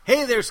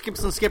there,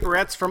 Skips and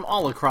Skipperettes from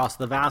all across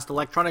the vast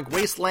electronic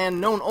wasteland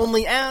known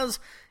only as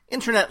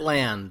Internet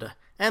Land,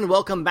 and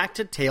welcome back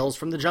to Tales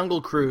from the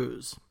Jungle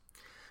Cruise.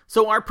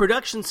 So our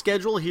production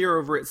schedule here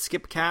over at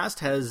Skipcast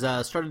has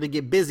started to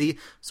get busy,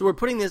 so we're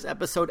putting this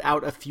episode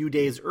out a few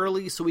days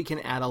early so we can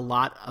add a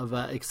lot of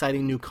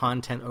exciting new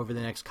content over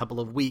the next couple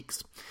of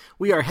weeks.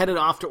 We are headed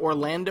off to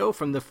Orlando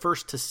from the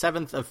 1st to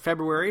 7th of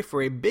February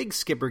for a big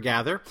Skipper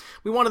Gather.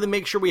 We wanted to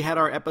make sure we had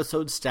our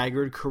episodes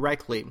staggered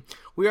correctly.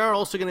 We are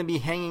also going to be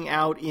hanging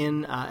out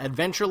in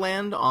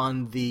Adventureland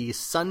on the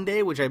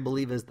Sunday, which I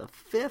believe is the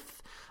 5th.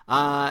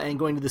 And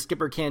going to the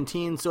Skipper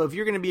Canteen. So if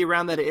you're going to be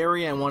around that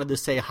area and wanted to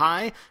say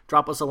hi,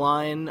 drop us a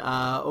line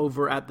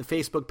over at the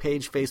Facebook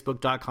page,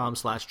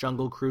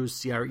 facebook.com/junglecruise,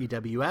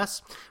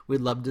 CREWS.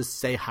 We'd love to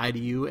say hi to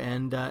you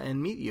and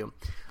meet you.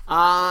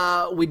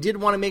 We did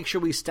want to make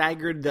sure we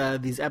staggered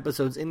these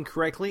episodes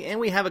incorrectly, and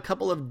we have a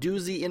couple of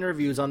doozy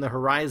interviews on the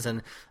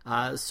horizon.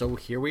 So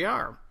here we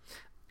are.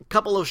 A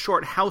couple of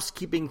short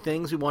housekeeping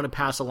things we want to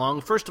pass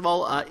along. First of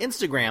all,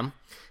 Instagram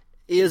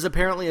is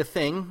apparently a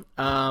thing.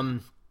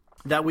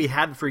 That we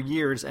had for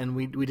years, and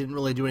we didn't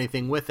really do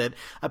anything with it.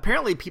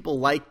 Apparently, people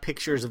like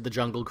pictures of the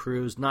Jungle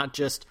Cruise, not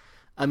just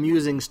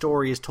amusing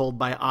stories told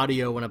by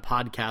audio in a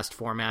podcast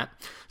format.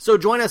 So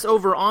join us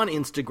over on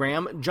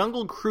Instagram,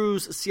 Jungle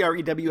Cruise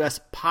CREWS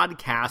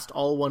Podcast,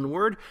 all one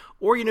word,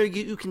 or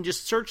you can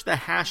just search the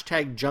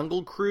hashtag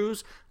Jungle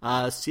Cruise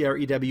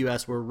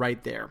CREWS. We're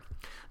right there.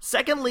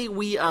 Secondly,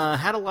 we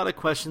had a lot of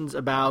questions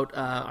about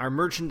our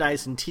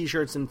merchandise and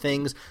t-shirts and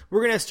things.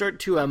 We're going to start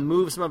to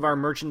move some of our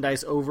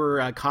merchandise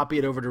over, copy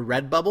it over to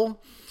Redbubble.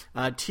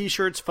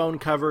 T-shirts, phone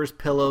covers,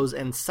 pillows,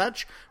 and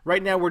such.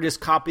 Right now we're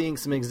just copying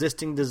some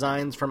existing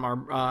designs from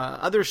our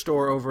other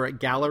store over at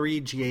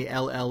Gallery,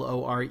 GALLOREE.com.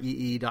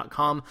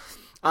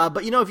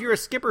 But, if you're a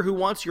skipper who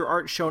wants your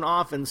art shown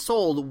off and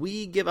sold,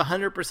 we give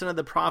 100% of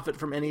the profit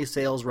from any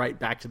sales right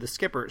back to the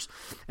skippers.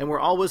 And we're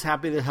always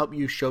happy to help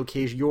you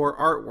showcase your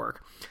artwork.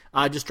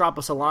 Just drop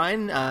us a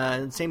line.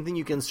 Same thing,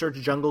 you can search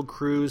Jungle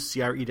Cruise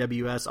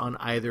CREWS on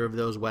either of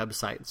those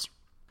websites.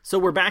 So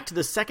we're back to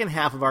the second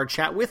half of our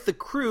chat with the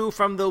crew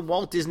from the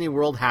Walt Disney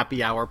World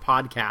Happy Hour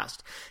podcast.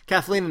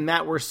 Kathleen and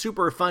Matt were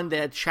super fun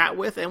to chat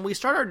with, and we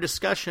start our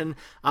discussion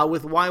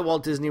with why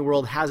Walt Disney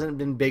World hasn't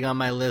been big on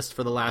my list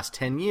for the last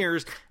 10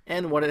 years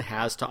and what it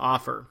has to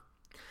offer.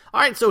 All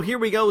right, so here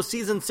we go,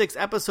 Season 6,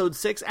 Episode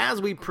 6, as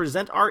we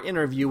present our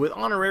interview with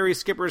honorary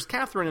skippers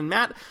Catherine and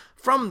Matt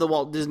from the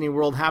Walt Disney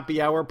World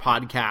Happy Hour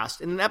podcast,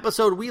 in an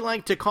episode we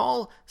like to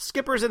call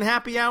Skippers and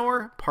Happy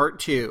Hour Part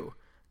 2.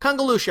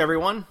 Kungaloosh,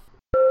 everyone.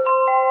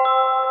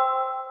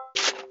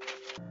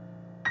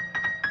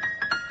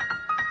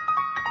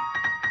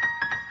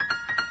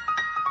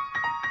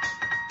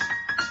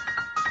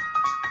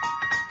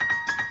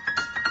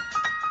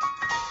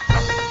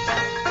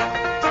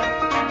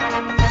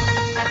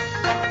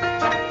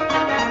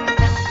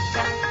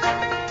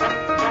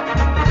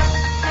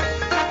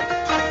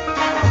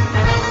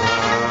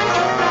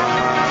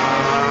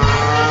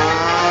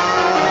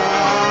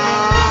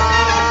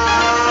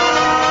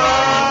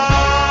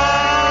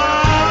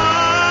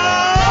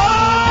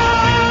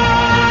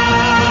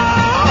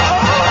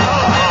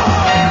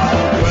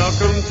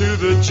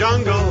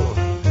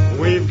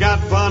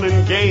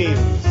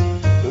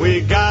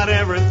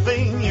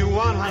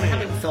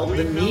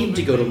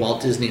 Go to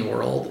Walt Disney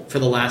World for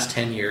the last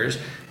 10 years,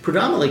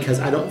 predominantly because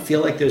I don't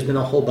feel like there's been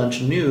a whole bunch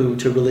new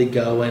to really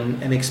go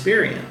and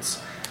experience.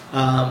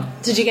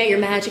 Did you get your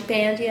Magic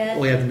Band yet?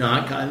 We have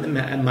not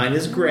gotten mine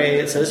is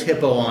gray. It says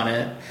Hippo on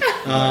it.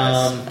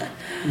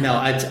 No,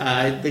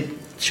 I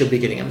should be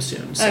getting them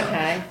soon. So.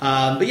 Okay.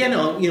 But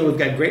yeah, we've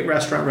got great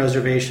restaurant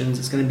reservations.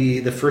 It's going to be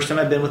the first time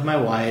I've been with my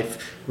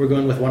wife. We're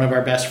going with one of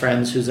our best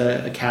friends who's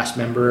a cast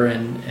member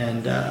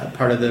and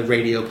part of the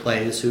radio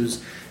plays,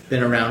 who's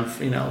been around,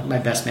 my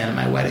best man at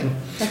my wedding.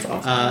 That's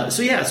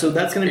awesome. So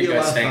that's going to be a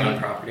lot of fun. Are you guys staying on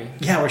property?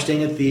 Yeah, we're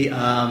staying at the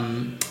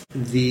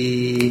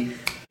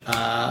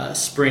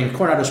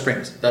Coronado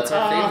Springs. That's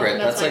our favorite.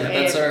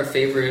 That's our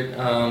favorite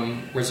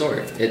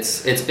resort.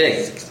 It's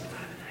big.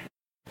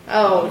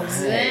 Oh,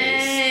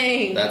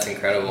 dang. That's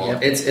incredible.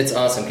 Yep. It's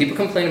awesome. People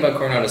complain about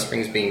Coronado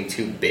Springs being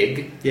too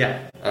big.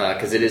 Yeah.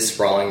 Because it is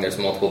sprawling. There's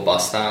multiple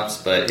bus stops,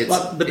 but the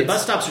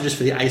bus stops are just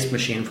for the ice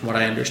machine, from what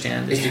I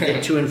understand. Is to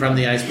get to and from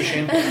the ice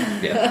machine.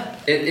 Yeah.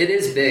 It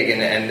is big,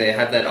 and they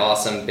have that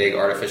awesome big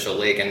artificial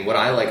lake. And what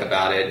I like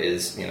about it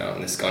is,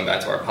 and this is going back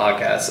to our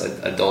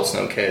podcast, adults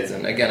know kids.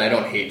 And again, I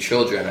don't hate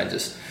children. I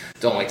just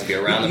don't like to be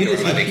around them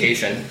during my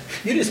vacation.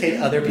 You just hate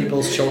other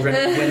people's children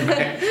when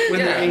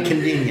they're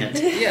inconvenient.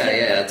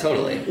 Yeah,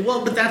 totally.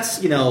 Well, but that's,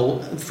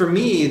 for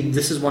me,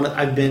 this is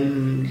I've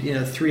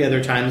been, 3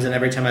 other times, and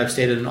every time I've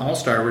stayed at an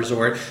all-star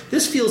resort,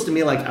 this feels to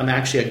me like I'm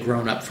actually a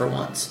grown-up for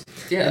once.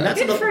 Yeah. And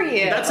that's Good for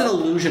you. That's an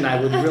illusion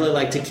I would really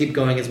like to keep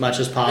going as much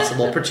as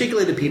possible,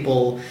 particularly to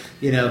people,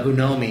 who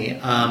know me.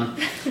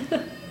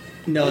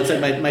 No, it's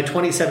like my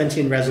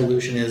 2017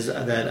 resolution is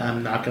that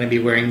I'm not going to be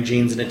wearing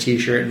jeans and a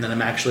t-shirt, and then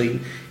I'm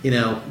actually,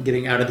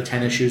 getting out of the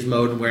tennis shoes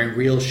mode and wearing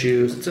real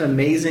shoes. It's an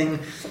amazing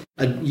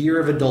year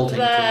of adulting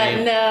for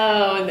me.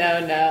 No.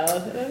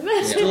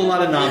 Still a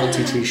lot of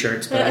novelty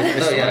t-shirts, but I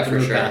still have to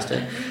move past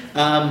it.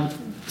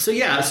 So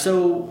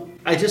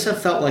I just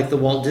have felt like the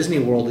Walt Disney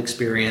World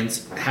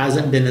experience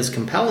hasn't been as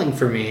compelling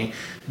for me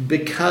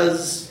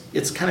because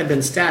it's kind of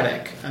been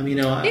static.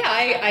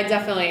 I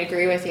definitely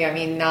agree with you. I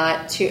mean,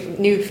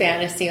 New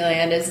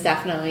Fantasyland is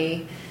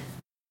definitely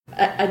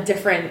a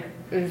different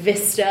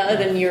vista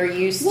than you're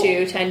used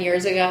to 10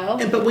 years ago.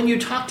 But when you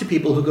talk to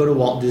people who go to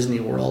Walt Disney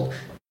World,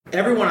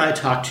 everyone I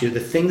talk to, the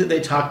thing that they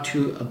talk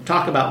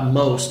about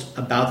most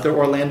about their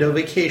Orlando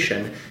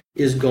vacation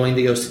is going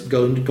to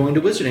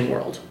Wizarding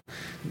World.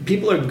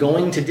 People are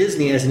going to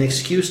Disney as an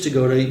excuse to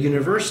go to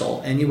Universal,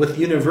 and with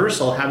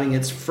Universal having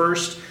its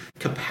first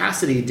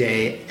capacity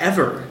day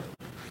ever,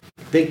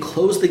 they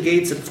closed the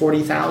gates at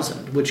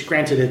 40,000, which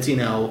granted it's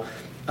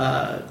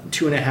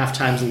 2.5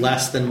 times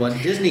less than what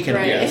Disney can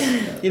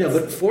right. do.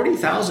 But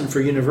 40,000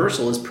 for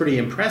Universal is pretty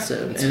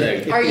impressive.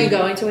 Are you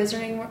going to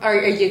Wizarding World? Are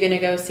you going to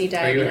go see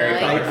Diagon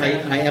Alley?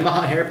 I am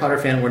a Harry Potter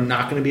fan. We're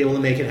not going to be able to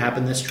make it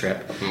happen this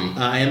trip.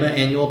 I am an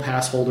annual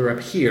pass holder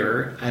up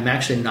here. I'm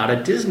actually not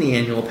a Disney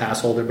annual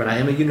pass holder, but I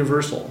am a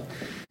Universal.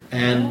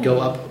 And go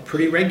up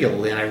pretty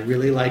regularly, and I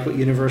really like what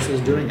Universal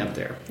is doing up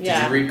there.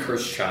 Yeah. Did you read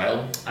Cursed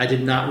Child? I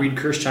did not read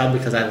Cursed Child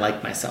because I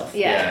like myself.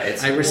 Yeah,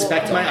 I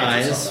respect my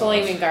eyes. It's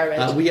flaming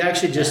garbage. We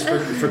actually just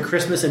for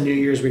Christmas and New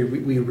Year's we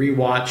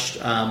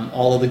rewatched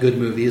all of the good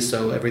movies,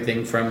 so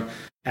everything from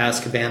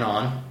Azkaban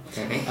on.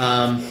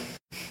 Mm-hmm.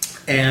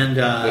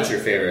 What's your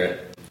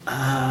favorite?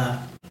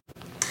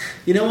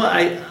 You know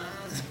what?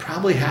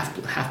 Probably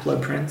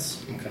Half-Blood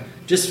Prince. Okay.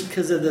 Just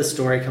because of the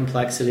story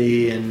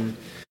complexity and.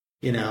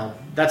 I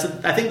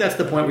think that's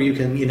the point where you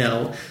can,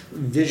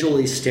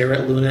 visually stare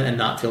at Luna and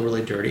not feel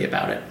really dirty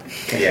about it.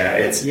 Yeah,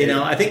 it's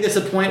I think there's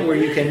a point where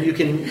you can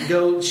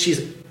go.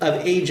 She's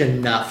of age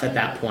enough at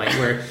that point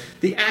where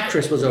the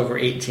actress was over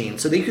 18,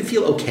 so you can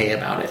feel okay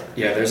about it.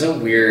 Yeah, there's a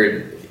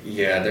weird.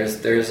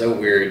 There's a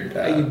weird.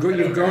 You've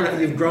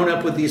grown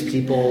up with these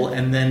people,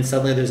 and then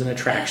suddenly there's an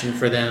attraction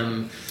for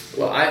them.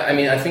 Well,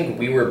 I think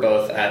we were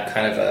both at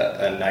kind of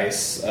a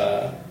nice.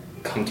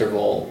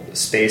 Comfortable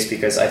space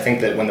because I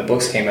think that when the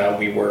books came out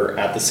we were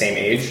at the same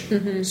age,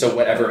 so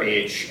whatever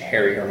age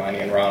Harry, Hermione,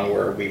 and Ron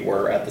were, we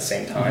were at the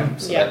same time,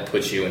 so that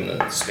puts you in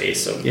the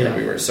space of where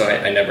we were, so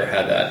I never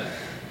had that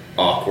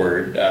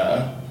awkward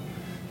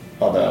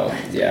although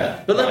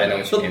but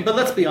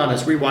let's be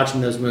honest,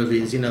 rewatching those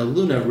movies,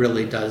 Luna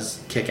really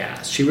does kick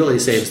ass. She really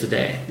saves the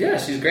day. Yeah,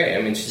 she's great.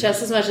 I mean, she's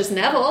just as much as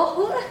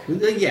Neville.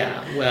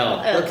 Yeah,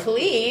 well,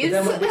 please.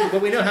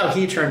 But we know how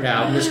he turned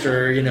out,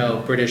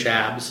 Mr. British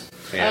abs.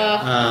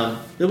 Yeah.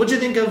 What do you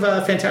think of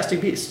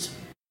Fantastic Beasts?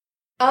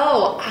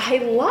 Oh, I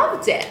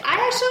loved it. I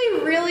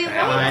actually really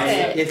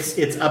liked it.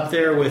 It's up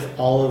there with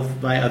all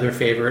of my other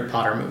favorite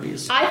Potter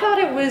movies. I thought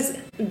it was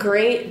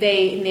great.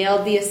 They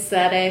nailed the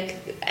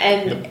aesthetic,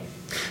 and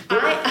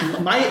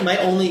my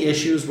only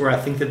issues were I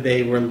think that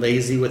they were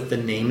lazy with the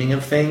naming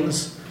of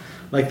things.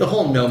 Like the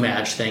whole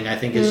No-Maj thing, I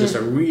think is just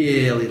a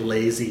really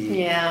lazy.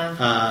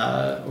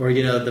 Yeah. Or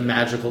the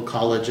Magical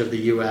College of the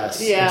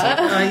U.S.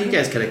 Yeah. You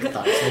guys could have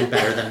thought something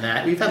better than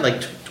that. We've had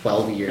like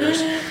 12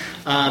 years.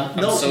 I'm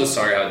so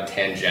sorry how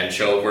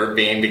tangential we're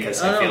being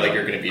because I feel like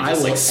you're going to be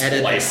just like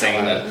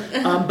splicing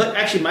the. But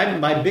actually,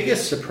 my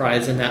biggest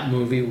surprise in that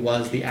movie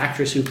was the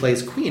actress who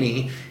plays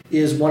Queenie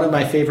is one of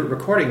my favorite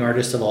recording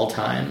artists of all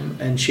time,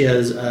 and she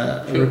has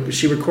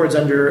she records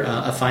under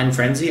A Fine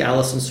Frenzy,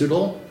 Alison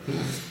Sudol.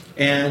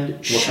 And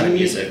what kind of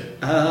music?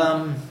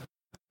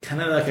 Kind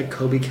of like a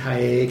Kobe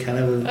Kaye kind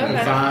of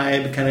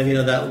vibe, kind of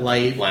that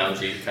light,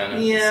 loungy kind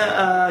of.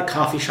 Yeah,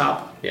 coffee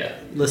shop. Yeah,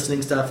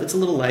 listening stuff. It's a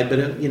little light, but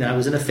I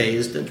was in a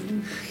phase.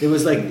 It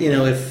was like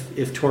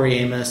if Tori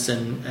Amos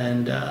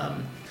and I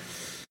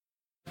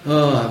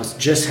was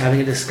just having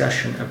a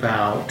discussion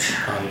about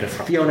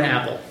Fiona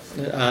Apple.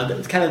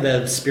 It's kind of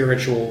the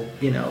spiritual,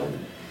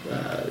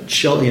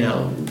 chill,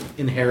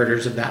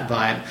 inheritors of that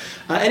vibe.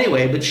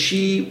 Anyway, but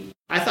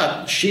I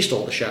thought she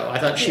stole the show. I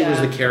thought she was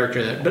the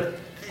character, but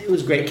it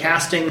was great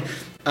casting.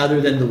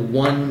 Other than the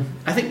one,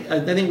 I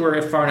think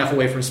we're far enough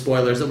away from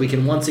spoilers that we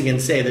can once again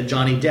say that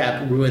Johnny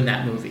Depp ruined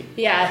that movie.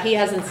 Yeah, he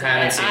hasn't seen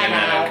it.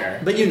 I don't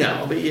care. But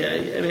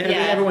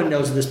everyone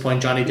knows at this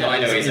point Johnny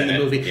Depp is in the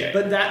movie. Yeah.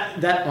 But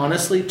that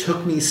honestly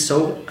took me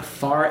so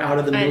far out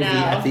of the movie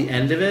at the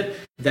end of it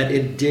that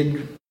it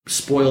did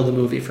spoil the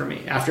movie for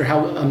me. After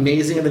how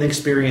amazing of an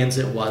experience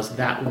it was,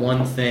 that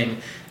one thing.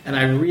 And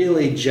I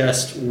really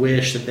just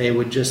wish that they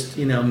would just,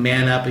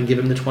 man up and give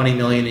him the $20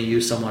 million and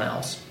use someone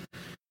else.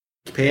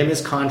 Pay him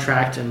his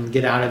contract and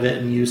get out of it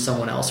and use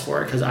someone else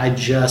for it. Because I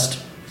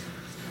just,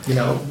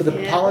 but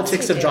the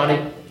politics of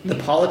Johnny, the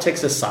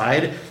politics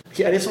aside,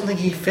 I just don't think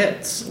he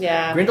fits.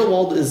 Yeah.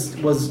 Grindelwald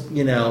was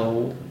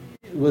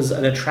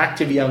an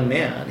attractive young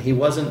man. He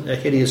wasn't a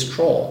hideous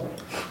troll.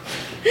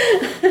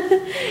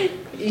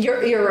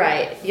 You're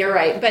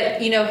right.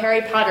 But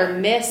Harry Potter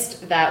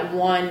missed that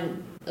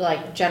one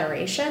like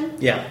generation.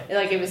 Yeah.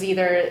 Like it was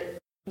either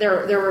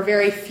there were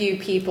very few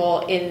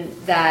people in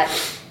that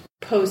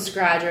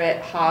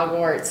postgraduate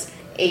Hogwarts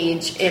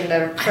age in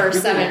the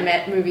first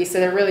 7 movies, so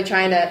they're really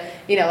trying to,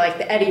 like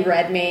the Eddie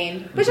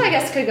Redmayne, which I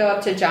guess could go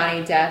up to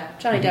Johnny Depp.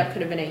 Johnny Depp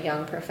could have been a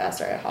young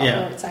professor at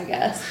Hogwarts, I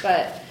guess.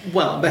 But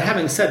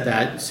having said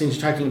that, since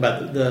you're talking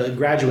about the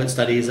graduate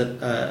studies of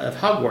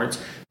Hogwarts,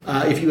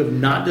 if you have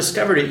not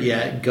discovered it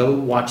yet, go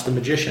watch The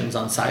Magicians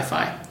on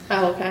Sci-Fi.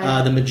 Oh, okay.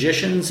 The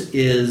Magicians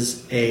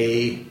is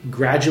a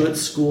graduate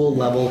school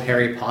level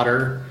Harry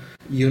Potter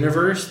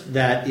universe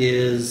that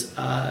is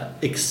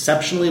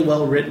exceptionally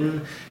well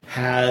written,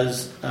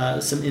 has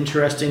some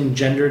interesting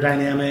gender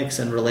dynamics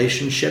and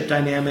relationship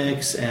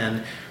dynamics,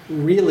 and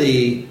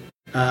really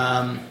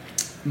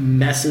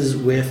messes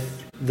with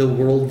the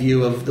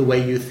worldview of the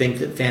way you think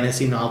that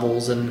fantasy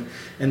novels and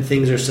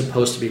things are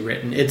supposed to be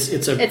written. It's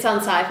on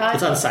Sci-Fi.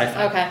 It's on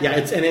Sci-Fi. Okay. Yeah,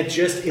 it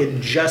just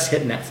hit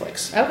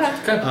Netflix.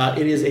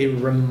 Okay. It is a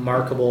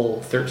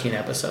remarkable 13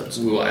 episodes.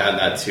 We will add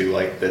that to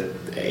like the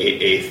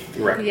eighth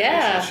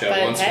recommendation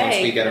show. Once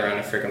we get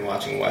around to freaking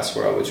watching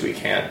Westworld, which we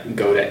can't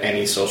go to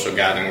any social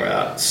gathering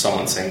without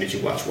someone saying, "Did you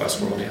watch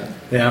Westworld yet?"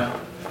 Yeah.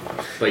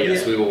 But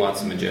yes, we will want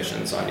some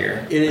Magicians on your.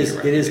 It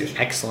is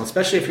excellent,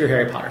 especially if you're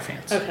Harry Potter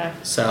fans. Okay.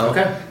 So,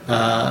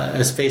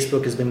 as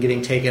Facebook has been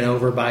getting taken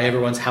over by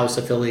everyone's house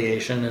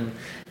affiliation, and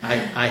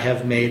I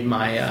have made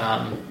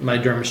my my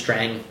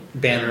Durmstrang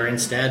banner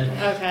instead.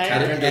 Okay.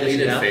 Catherine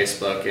deleted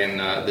Facebook in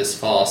this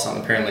fall.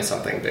 Apparently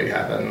something big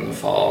happened in the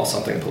fall.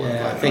 Something political.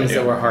 Yeah, things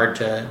that were hard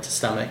to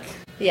stomach.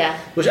 Yeah.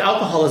 Which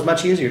alcohol is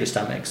much easier to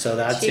stomach. So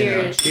that's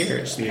cheers.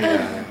 Cheers.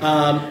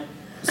 Yeah.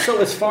 So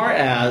as far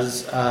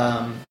as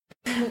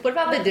what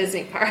about the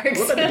Disney parks?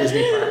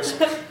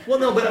 Well,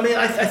 no, but I mean,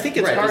 I think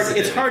it's hard.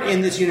 It's hard park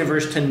in this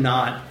universe to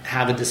not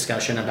have a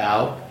discussion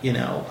about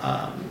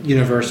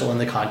Universal in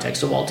the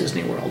context of Walt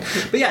Disney World.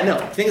 But yeah, no,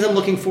 things I'm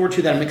looking forward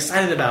to that I'm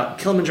excited about.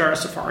 Kilimanjaro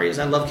Safaris.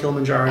 I love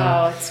Kilimanjaro.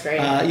 Oh, it's great.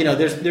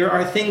 There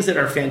are things that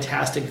are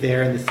fantastic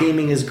there, and the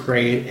theming is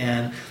great,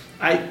 and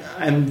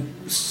I'm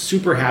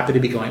super happy to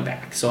be going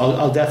back. So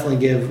I'll definitely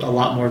give a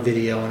lot more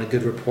video and a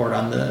good report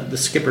on the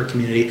skipper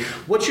community.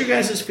 What's your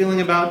guys'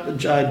 feeling about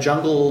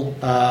Jungle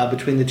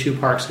between the two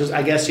parks? Because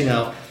I guess,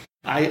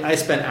 I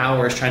spent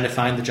hours trying to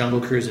find the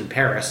Jungle Cruise in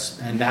Paris,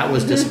 and that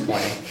was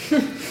disappointing.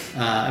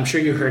 I'm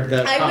sure you heard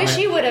the comment. Wish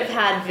you would have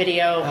had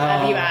video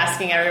of you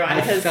asking everyone,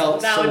 because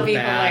that would be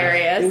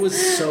hilarious. It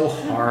was so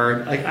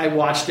hard. Like, I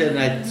watched it and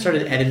I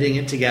started editing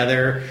it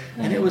together,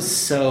 and it was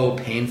so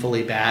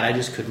painfully bad. I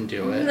just couldn't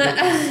do it.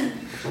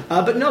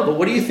 But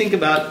what do you think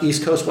about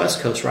East Coast,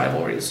 West Coast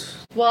rivalries?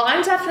 Well,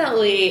 I'm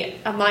definitely,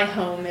 my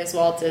home is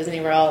Walt Disney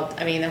World.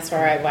 I mean, that's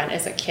where I went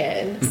as a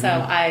kid. Mm-hmm. So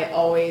I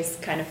always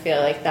kind of feel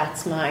like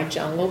that's my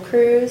Jungle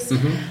Cruise.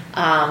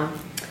 Mm-hmm.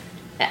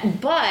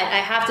 But I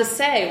have to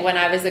say, when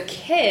I was a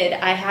kid,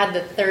 I had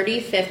the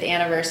 35th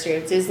anniversary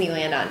of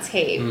Disneyland on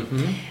tape.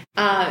 Mm-hmm.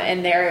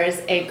 And there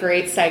is a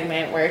great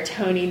segment where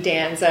Tony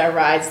Danza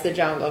rides the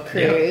Jungle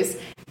Cruise.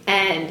 Yep.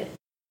 And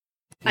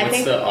I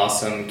think the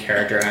awesome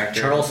character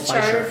actor? Charles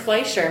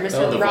Fleischer,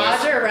 Mr.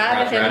 Roger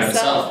Rabbit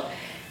himself.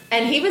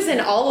 And he was in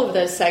all of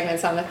those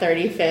segments on the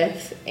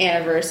 35th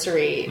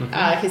anniversary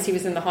because he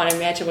was in the Haunted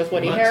Mansion with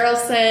Woody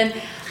Harrelson.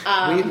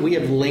 We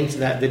have linked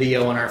that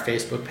video on our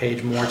Facebook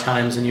page more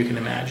times than you can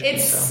imagine.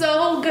 It's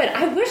so good.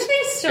 I wish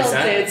they still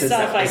did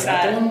stuff like that. Is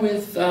that the one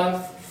with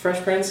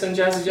Fresh Prince and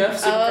Jazzy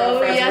Jeff?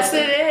 Oh, yes,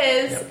 it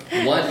is.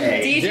 Yep. What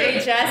a DJ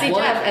Jazzy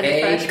Jeff and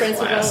the Fresh Prince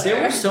of Bel-Air.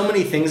 There were so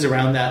many things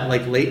around that,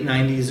 like late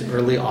 90s,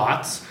 early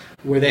aughts,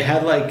 where they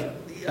had like.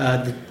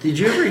 Did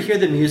you ever hear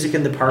the Music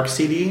in the Park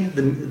CD?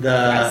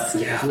 Yes.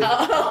 Yes.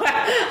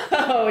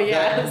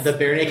 The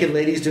bare naked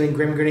ladies doing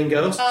Grim Grinning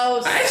Ghosts.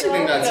 Oh, I actually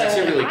think that's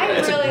actually really good.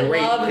 I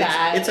really love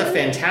that. It's a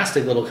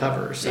fantastic little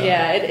cover. So.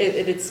 Yeah,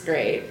 it's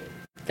great.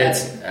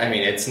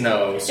 It's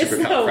no super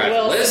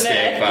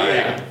califragilistic,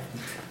 but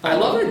I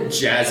love that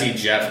Jazzy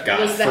Jeff got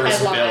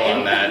first bill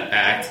on that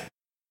act.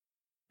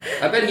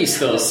 I bet he's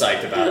still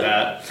psyched about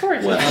that. Poor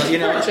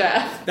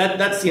Jeff.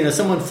 That's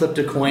someone flipped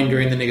a coin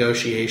during the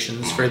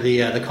negotiations for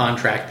the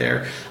contract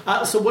there.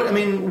 So what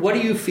do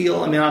you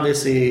feel? I mean,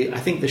 obviously, I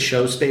think the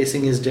show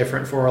spacing is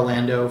different for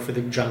Orlando for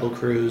the Jungle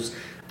Cruise.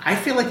 I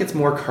feel like it's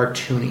more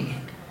cartoony.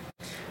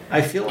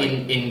 I feel like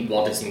in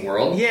Walt Disney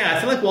World. Yeah, I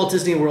feel like Walt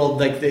Disney World,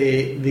 like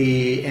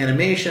the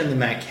animation, the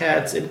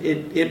maquettes,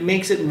 it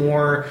makes it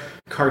more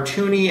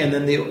cartoony, and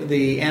then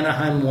the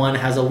Anaheim one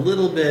has a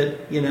little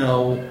bit,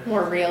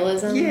 more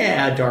realism.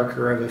 Yeah,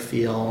 darker of a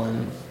feel,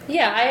 and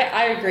yeah,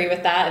 I agree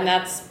with that, and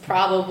that's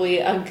probably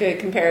a good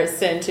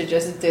comparison to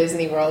just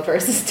Disney World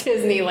versus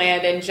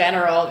Disneyland in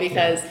general,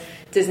 because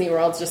Disney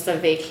World's just a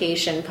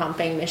vacation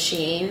pumping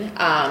machine.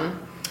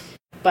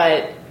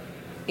 But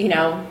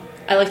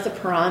I like the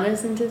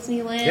piranhas in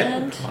Disneyland.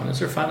 Yeah,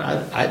 piranhas are fun.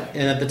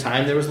 And at the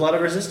time, there was a lot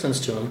of resistance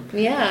to them.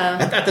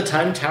 Yeah. At the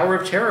time Tower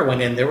of Terror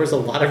went in, there was a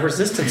lot of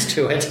resistance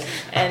to it.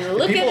 And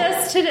look at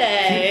us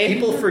today.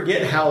 People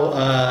forget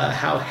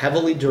how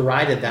heavily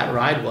derided that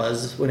ride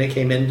was when it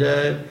came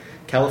into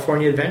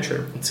California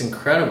Adventure. It's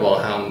incredible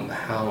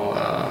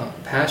how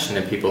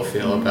passionate people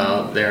feel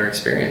about their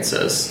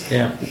experiences.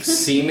 Yeah.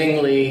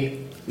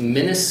 Seemingly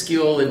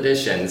minuscule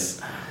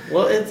additions.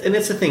 Well,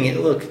 it's the thing.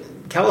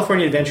 Look,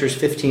 California Adventure is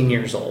 15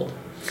 years old.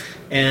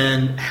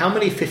 And how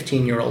many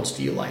 15-year-olds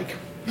do you like?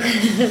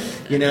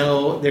 You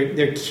know,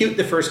 they're cute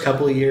the first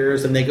couple of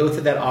years, and they go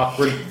through that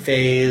awkward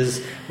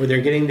phase where they're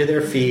getting to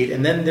their feet,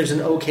 and then there's an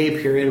okay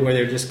period where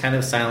they're just kind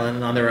of silent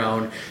and on their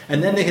own,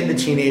 and then they hit the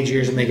teenage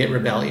years and they get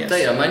rebellious.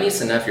 Yeah, my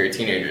niece and nephew are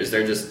teenagers.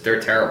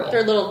 They're terrible.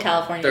 They're little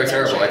California They're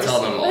adventures. terrible. I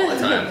tell them all the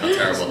time how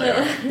terrible they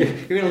are.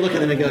 You're going to look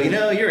at them and go,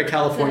 you're a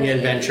California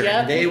adventure. Yep.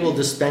 And they will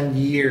just spend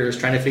years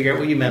trying to figure out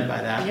what you meant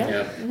by that. Yep.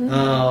 Yep.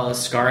 Oh,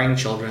 scarring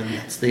children.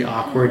 That's the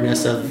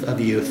awkwardness of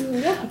youth.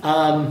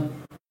 Yeah.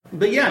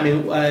 But yeah, I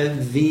mean,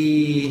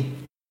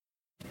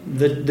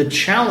 the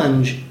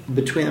challenge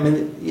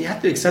between, you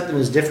have to accept them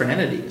as different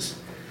entities.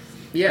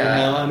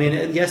 Yeah.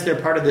 Yes, they're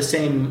part of the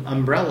same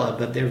umbrella,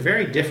 but they're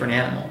very different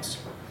animals.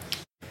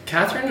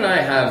 Catherine and I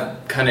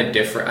have kind of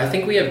different, I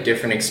think we have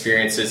different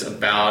experiences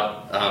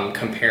about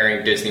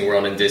comparing Disney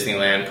World and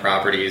Disneyland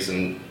properties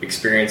and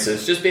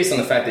experiences, just based on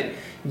the fact that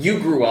you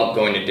grew up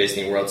going to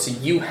Disney World, so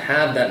you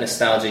have that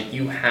nostalgia,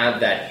 you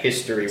have that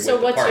history with the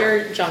park. So what's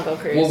your Jungle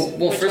Cruise?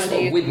 Well, first of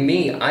all, with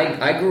me,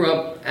 I grew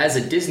up as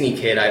a Disney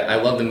kid. I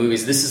love the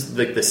movies. This is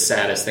like the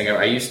saddest thing ever.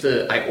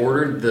 I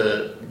ordered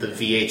the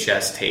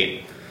VHS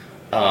tape,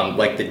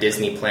 like the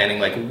Disney planning,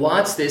 like,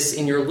 watch this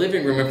in your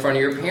living room in front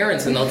of your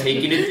parents and they'll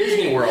take you to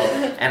Disney World.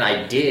 And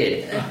I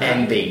did,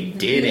 and they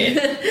didn't.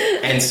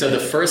 And so the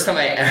first time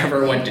I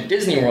ever went to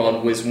Disney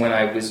World was when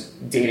I was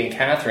dating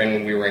Catherine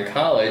when we were in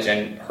college,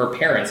 and her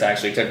parents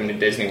actually took me to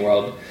Disney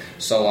World.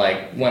 So,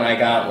 like, when I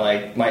got,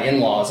 like, my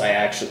in-laws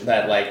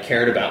that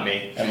cared about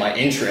me and my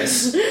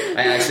interests,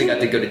 I actually got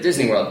to go to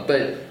Disney World.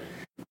 But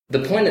the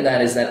point of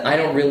that is that I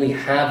don't really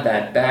have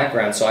that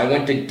background. So I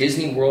went to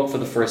Disney World for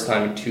the first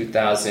time in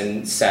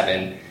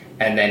 2007,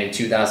 and then in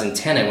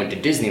 2010 I went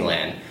to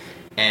Disneyland.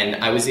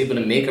 And I was able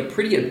to make a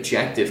pretty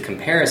objective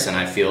comparison,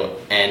 I feel.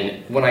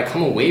 And what I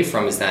come away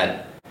from is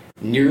that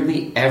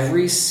nearly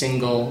every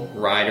single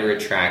ride or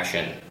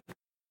attraction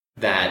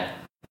that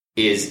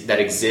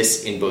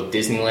exists in both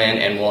Disneyland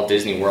and Walt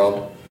Disney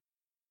World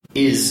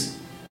is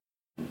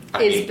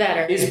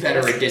better at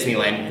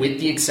Disneyland, with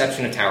the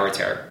exception of Tower of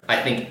Terror.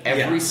 I think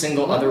every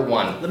single other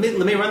one. Let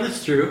me run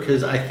this through,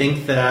 because I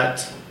think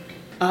that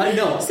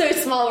no. So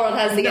Small World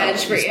has the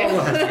edge for you. Small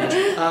World has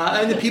the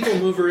edge. The People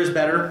Mover is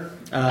better.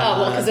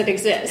 Because it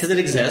exists. Because it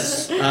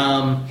exists.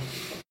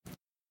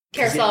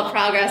 Carousel of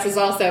Progress is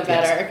also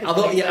better. Yes.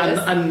 Although,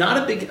 I'm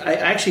not a big. I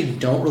actually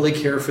don't really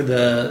care for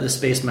the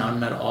Space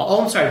Mountain at all.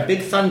 Oh, I'm sorry.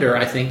 Big Thunder,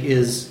 I think,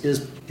 is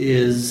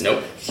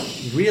Nope.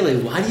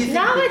 Really? Why do you think?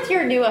 Not with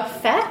your new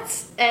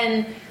effects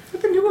and.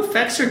 But the new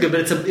effects are good,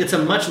 but it's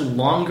a much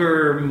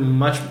longer,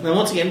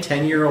 once again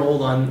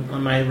 10-year-old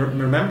on my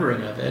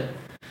remembering of it.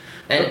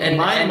 And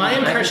my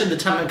impression at the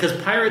time, because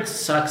Pirates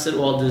sucks at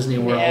Walt Disney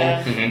World,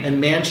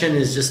 and Mansion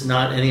is just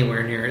not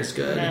anywhere near as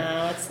good.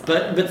 No, it's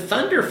not. But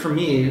Thunder for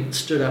me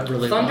stood up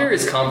really well. Thunder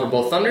is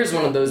comparable. Thunder is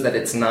one of those that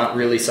it's not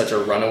really such a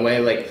runaway.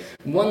 Like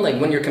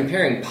when you're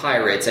comparing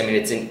Pirates, I mean,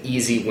 it's an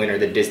easy winner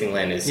that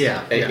Disneyland is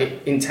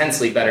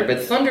intensely better,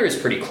 but Thunder is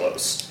pretty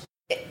close.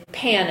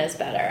 Pan is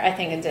better, I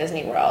think, in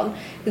Disney World.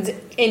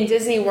 In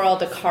Disney World,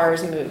 the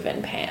cars move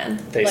in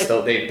Pan. They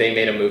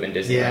made a move in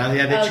Disney. Yeah,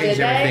 they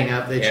changed everything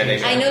up.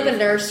 I know the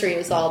nursery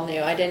was all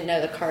new. I didn't know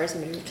the cars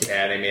moved.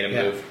 Yeah, they made a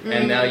move. Mm-hmm.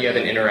 And now you have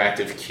an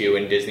interactive queue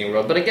in Disney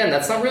World. But again,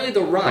 that's not really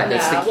the ride.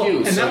 That's the queue.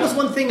 And that was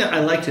one thing that I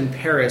liked in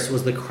Paris,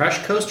 was the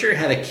Crush Coaster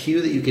had a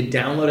queue that you could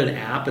download an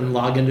app and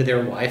log into their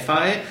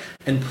Wi-Fi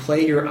and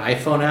play your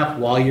iPhone app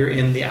while you're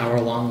in the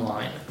hour-long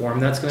line.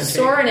 Form that's going to take.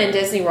 Soarin' in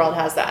Disney World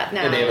has that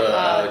now. And they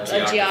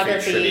have a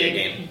geography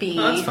trivia game.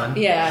 Oh, that's fun.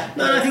 Yeah.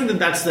 No, I think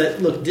that's the...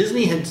 Look,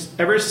 Disney has,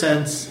 ever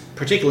since,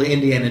 particularly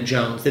Indiana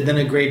Jones, they've done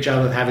a great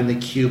job of having the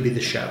queue be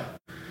the show.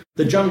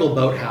 The Jungle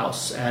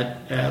Boathouse,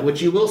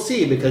 which you will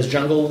see, because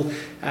Jungle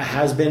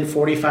has been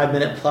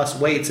 45-minute plus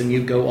waits, and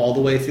you go all the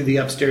way through the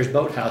upstairs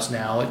boathouse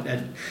now.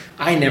 And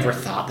I never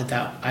thought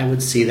that I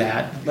would see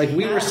that. Like,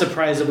 we were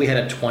surprised that we had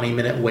a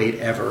 20-minute wait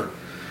ever.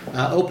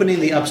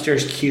 Opening the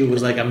upstairs queue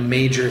was like a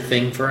major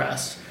thing for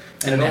us.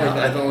 And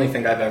I don't really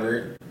think I've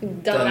ever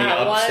done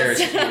that the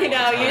upstairs. I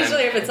know.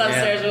 Usually, if it's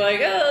upstairs, we're like,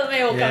 oh,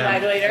 maybe we'll come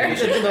back later.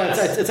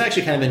 It's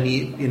actually kind of a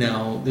neat.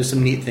 There's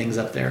some neat things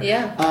up there.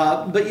 Yeah.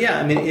 But yeah,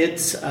 I mean,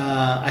 it's.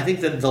 I think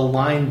that the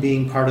line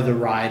being part of the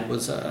ride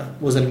was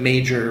a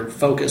major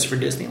focus for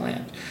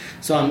Disneyland.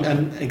 So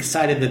I'm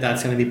excited that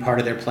that's going to be part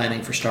of their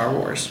planning for Star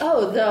Wars.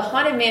 Oh, the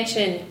Haunted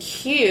Mansion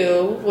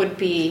queue would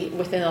be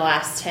within the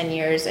last 10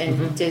 years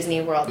in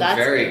Disney World. That's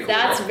very cool.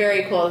 That's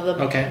very cool.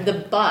 Okay. The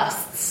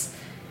busts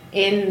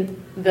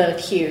in the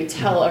queue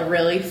tell a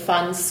really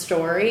fun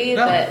story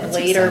that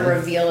later exciting.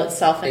 reveal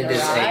itself in the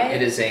ride.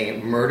 It is a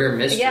murder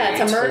mystery. Yeah,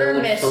 it's a murder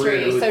told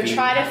mystery. through So the-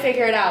 try to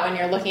figure it out when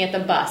you're looking at the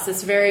bus.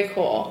 It's very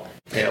cool.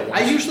 Yeah,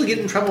 I usually get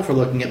in trouble for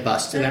looking at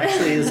busts. It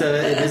actually is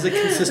a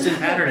consistent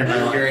pattern in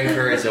my life. You're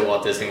encouraged at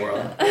Walt Disney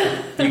World.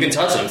 You can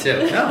touch them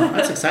too. No,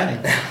 that's exciting.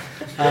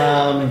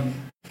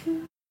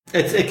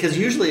 It's because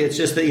usually it's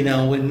just that, you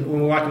know, when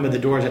we're walking by the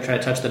doors, I try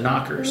to touch the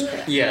knockers.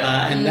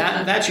 Yeah. And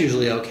that's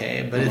usually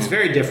okay, but it's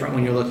very different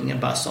when you're looking at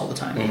busts all the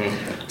time.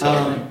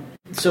 Totally.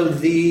 So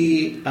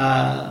the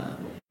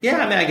yeah,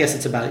 I mean, I guess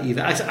it's about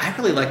even. I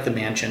really like the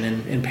mansion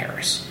in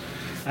Paris.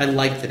 I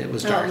liked that it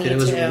was dark, me that it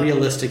was too. a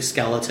realistic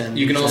skeleton.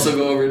 You can also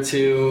go over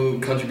to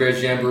Country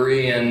Bears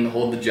Jamboree and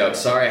hold the jug.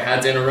 Sorry, I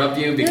had to interrupt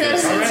you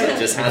because I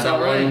just had that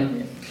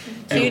one.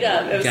 Queued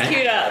up. It was Okay.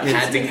 queued up.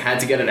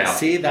 Had to get it out.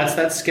 See, that's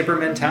that skipper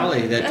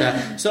mentality.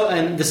 That so,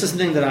 and this is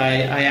something that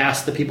I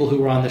asked the people who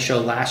were on the show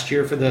last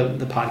year for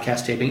the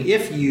podcast taping.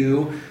 If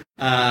you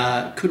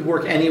could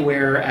work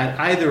anywhere at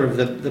either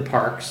of the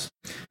parks,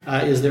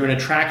 is there an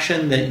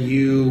attraction that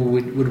you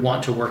would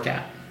want to work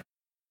at?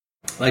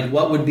 Like,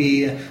 what would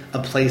be a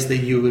place that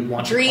you would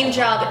want Dream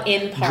to call job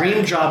in park.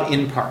 Dream job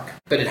in park.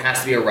 But it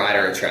has to be a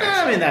rider attraction.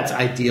 I mean, that's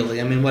ideally.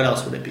 I mean, what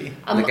else would it be?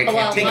 Like I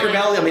can't take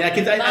Tinkerbell? I mean, I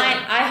could. Mine,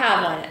 I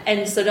have one,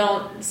 and so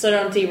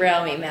don't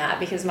derail me, Matt,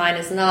 because mine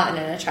is not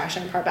in an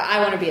attraction park. But I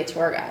want to be a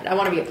tour guide. I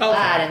want to be a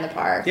plaid in the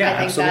park. Yeah, I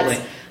think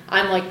absolutely.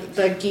 I'm like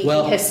the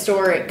geeky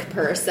historic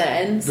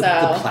person. So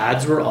the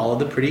plaids were all of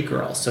the pretty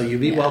girls, so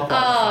you'd be well oh,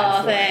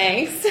 qualified.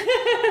 thanks.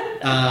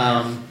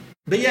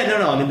 But yeah,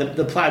 no. I mean,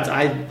 the plaids.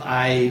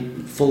 I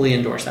fully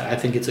endorse that. I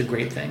think it's a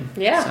great thing.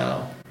 Yeah.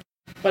 So,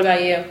 What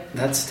about you?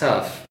 That's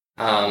tough.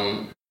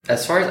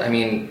 As far as, I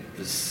mean,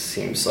 this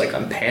seems like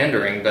I'm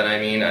pandering, but I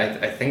mean,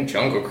 I think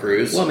Jungle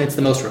Cruise. well, I mean, it's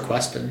the most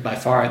requested by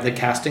far. The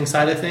casting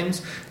side of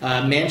things,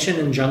 Mansion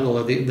and Jungle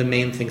are the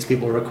main things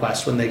people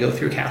request when they go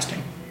through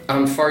casting.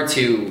 I'm far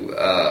too.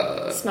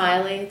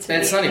 Smiley.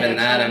 It's not even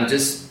that. I'm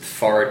just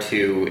far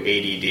too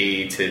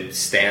ADD to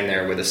stand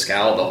there with a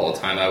scowl the whole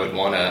time. I would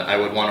want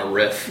to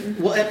riff.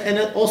 Well, and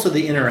also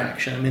the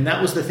interaction. I mean,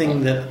 that was the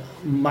thing that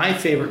my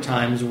favorite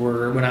times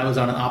were when I was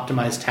on an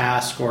optimized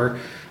task or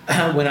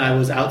when I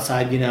was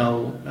outside, you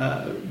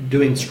know,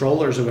 doing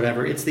strollers or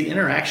whatever. It's the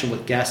interaction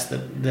with guests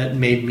that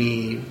made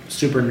me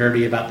super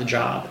nerdy about the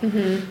job.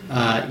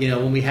 You know,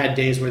 when we had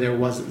days where there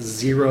was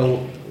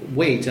zero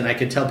wait and I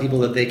could tell people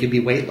that they could be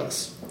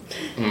weightless.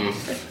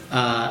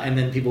 And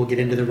then people get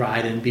into the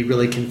ride and be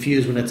really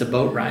confused when it's a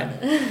boat ride.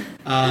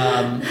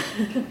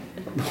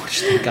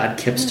 Which, thank God,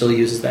 Kip still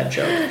uses that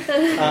joke.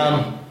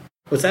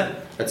 What's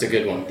that? That's a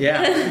good one.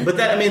 Yeah, but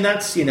that, I mean,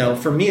 that's, you know,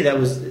 for me, that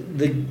was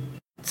the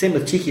same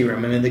with Tiki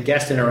Room. I mean, the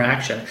guest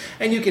interaction,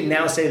 and you can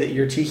now say that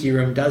your Tiki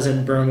Room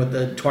doesn't burn with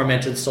the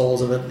tormented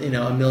souls of a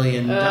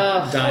million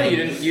dying.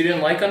 You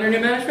didn't like Under New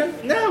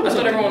Management? No, I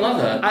thought everyone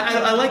loved that.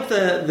 I like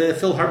the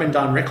Phil Hartman,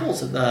 Don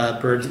Rickles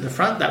birds at the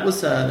front. That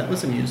was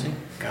amusing.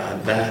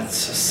 God, that's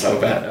so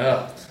bad.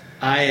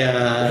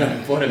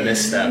 Oh, what a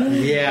misstep.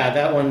 Yeah,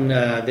 that one,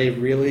 they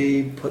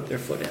really put their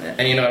foot in it.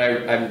 And you know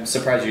what? I'm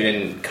surprised you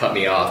didn't cut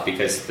me off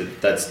because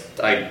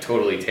I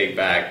totally take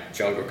back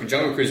Jungle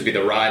Cruise would be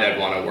the ride I'd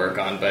want to work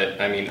on. But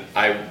I mean,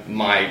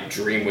 my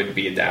dream would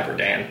be a Dapper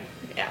Dan.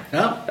 Yeah.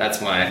 Oh,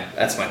 That's my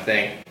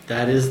thing.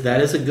 that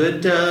is a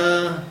good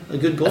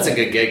goal. That's a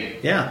good gig.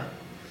 Yeah.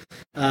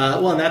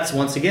 Well, and that's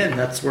once again,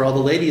 that's where all the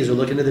ladies are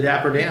looking to the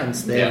Dapper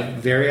Dans. They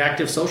have very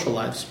active social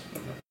lives.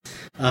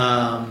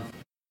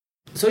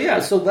 So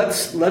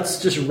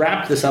let's just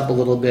wrap this up a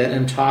little bit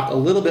and talk a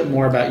little bit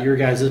more about your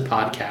guys'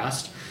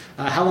 podcast.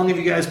 How long have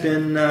you guys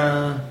been?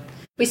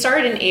 We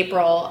started in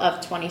April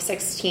of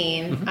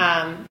 2016.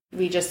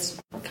 We just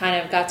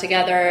kind of got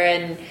together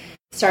and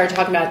started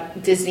talking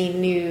about Disney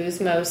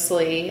news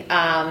mostly.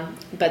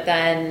 But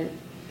then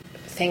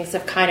things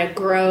have kind of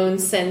grown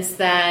since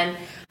then.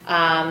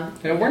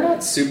 And we're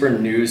not super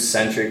news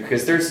centric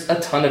because there's a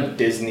ton of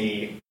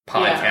Disney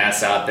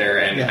podcasts out there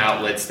and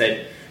outlets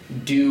that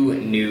do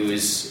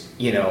news,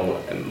 you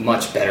know,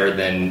 much better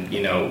than,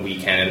 you know, we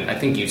can. And I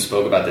think you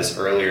spoke about this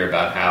earlier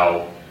about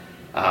how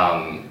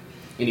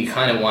you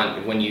kind of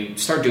want, when you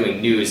start doing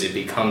news, it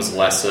becomes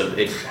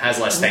it has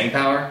less staying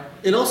power.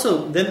 It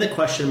also, then the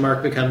question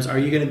mark becomes, are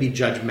you going to be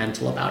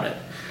judgmental about it?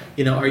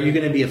 You know, are you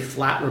going to be a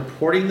flat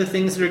reporting the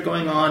things that are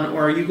going on,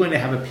 or are you going to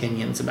have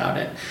opinions about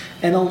it?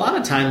 And a lot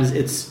of times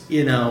it's,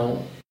 you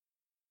know,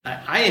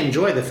 I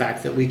enjoy the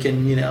fact that we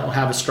can, you know,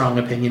 have a strong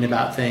opinion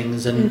about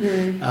things. And,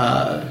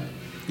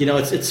 you know,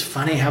 it's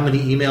funny how many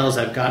emails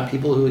I've gotten,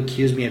 people who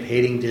accuse me of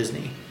hating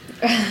Disney,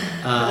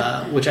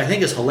 which I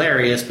think is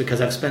hilarious because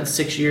I've spent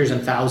 6 years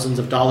and thousands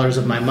of dollars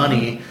of my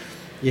money,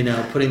 you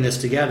know, putting this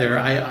together.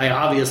 I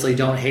obviously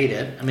don't hate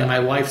it. I mean, my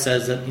wife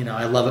says that, you know,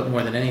 I love it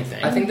more than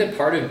anything. I think that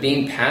part of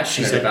being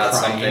passionate about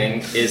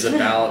something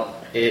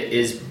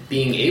is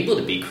being able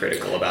to be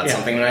critical about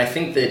something. And I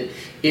think that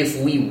if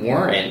we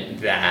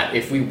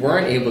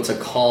weren't able to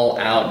call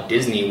out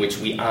Disney, which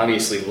we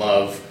obviously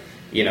love,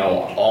 you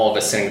know, all of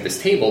us sitting at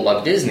this table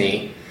love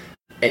Disney,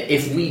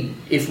 if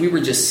we were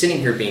just sitting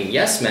here being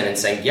yes men and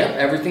saying, yep,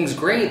 everything's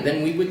great,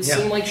 then we would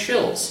seem like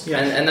shills. Yeah.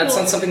 And that's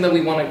not something that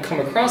we want to come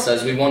across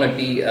as. We want to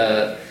be,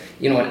 an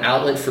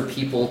outlet for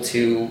people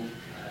to,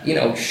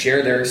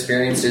 share their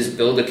experiences,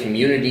 build a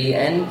community,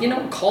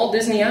 and, call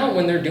Disney out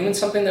when they're doing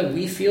something that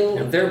we feel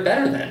they're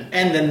better than.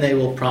 And then they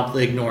will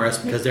promptly ignore us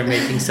because they're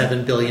making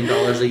 $7 billion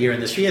a year in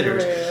the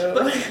theaters.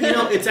 But,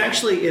 it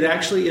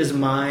actually is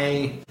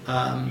my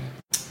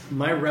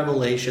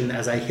revelation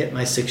as I hit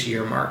my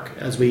 6-year mark,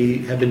 as we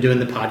have been doing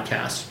the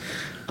podcast.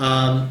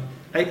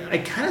 I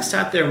kind of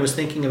sat there and was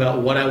thinking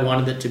about what I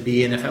wanted it to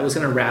be and if I was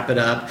going to wrap it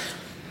up.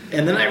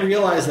 And then I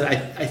realized that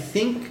I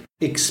think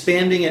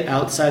expanding it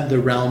outside the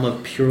realm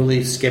of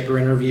purely Skipper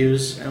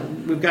interviews,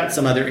 we've got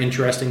some other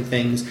interesting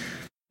things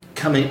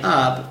coming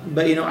up,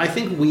 but I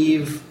think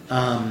we're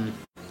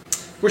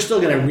still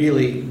going to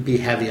really be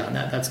heavy on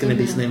that. That's going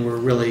to be something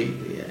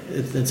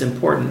it's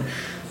important.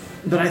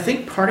 But I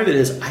think part of it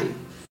is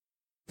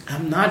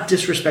I'm not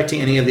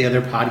disrespecting any of the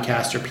other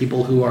podcasts or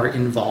people who are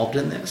involved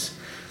in this.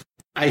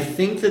 I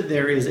think that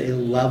there is a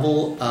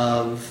level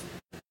of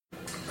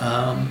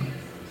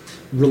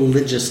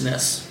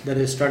religiousness that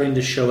is starting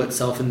to show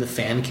itself in the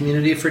fan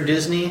community for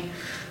Disney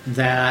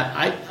that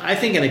I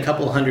think in a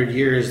couple hundred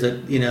years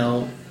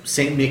that,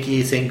 St.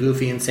 Mickey, St.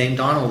 Goofy, and St.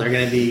 Donald are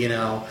going to be, in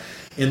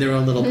their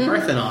own little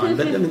Parthenon.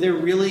 But I mean, there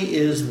really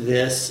is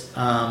this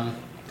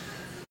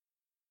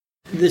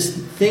this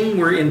thing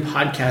where in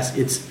podcasts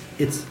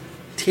it's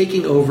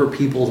taking over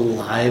people's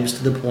lives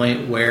to the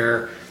point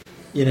where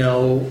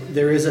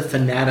there is a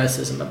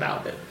fanaticism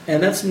about it,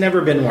 and that's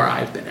never been where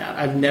I've been at.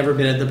 I've never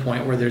been at the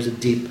point where there's a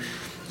deep.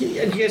 Do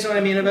you guys know what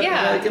I mean?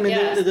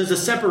 There's a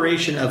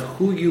separation of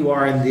who you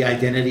are and the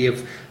identity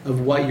of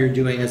what you're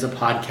doing as a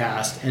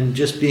podcast, and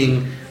just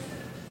being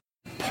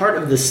part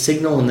of the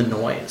signal and the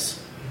noise.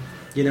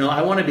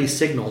 I want to be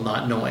signal,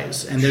 not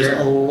noise, and there's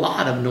a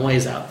lot of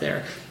noise out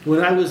there.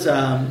 When I was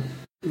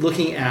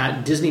looking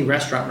at Disney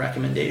restaurant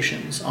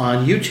recommendations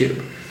on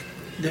YouTube,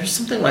 there's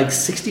something like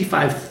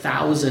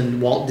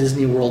 65,000 Walt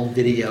Disney World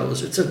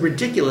videos. It's a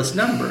ridiculous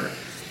number.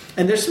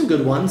 And there's some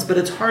good ones, but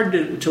it's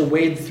hard to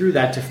wade through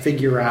that to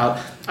figure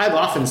out. I've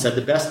often said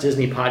the best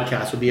Disney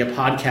podcast would be a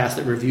podcast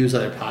that reviews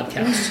other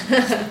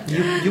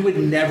podcasts. you would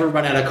never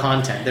run out of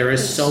content. There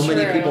is so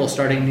many people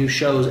starting new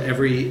shows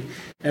every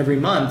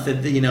month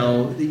that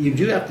you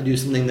do have to do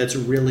something that's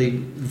really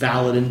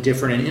valid and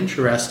different and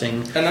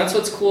interesting. And that's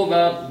what's cool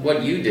about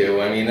what you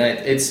do. I mean,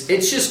 it's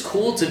just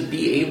cool to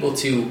be able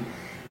to.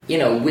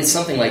 With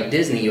something like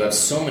Disney, you have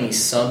so many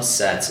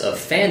subsets of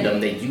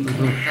fandom that you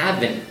can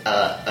have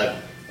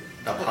a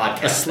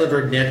podcast. A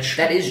slivered niche.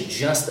 That is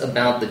just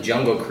about the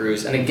Jungle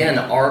Cruise. And again,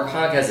 our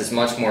podcast is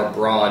much more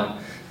broad.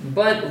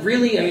 But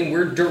really, I mean,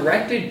 we're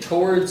directed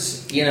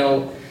towards,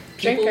 people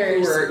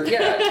drinkers.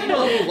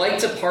 People who like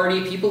to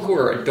party, people who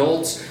are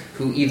adults,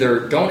 who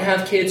either don't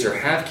have kids or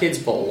have kids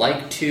but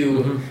like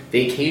to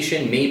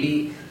vacation,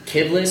 maybe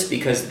kidless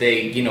because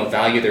they,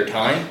 value their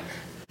time.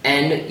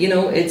 And,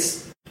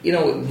 it's...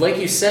 like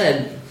you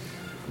said,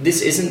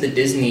 this isn't the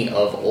Disney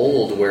of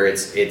old where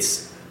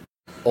it's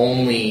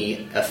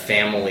only a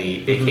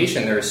family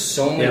vacation. There are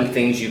so many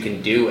things you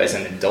can do as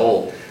an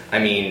adult. I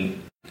mean,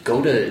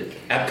 go to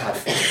Epcot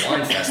for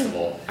Wine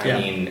Festival. I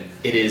mean,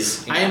 it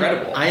is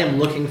incredible. I am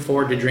looking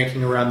forward to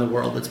drinking around the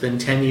world. It's been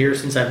 10 years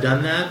since I've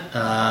done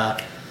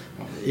that.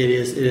 It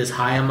is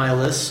high on my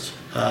list.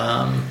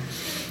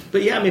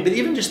 But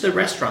even just the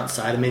restaurant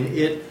side, I mean,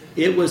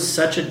 it was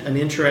such an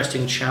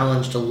interesting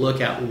challenge to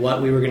look at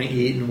what we were going to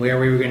eat and where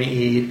we were going to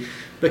eat,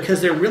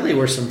 because there really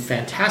were some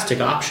fantastic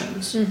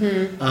options.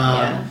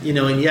 And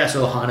yes,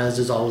 Ohana's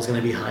is always going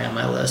to be high on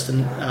my list.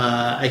 And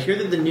I hear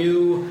that the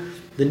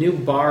new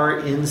bar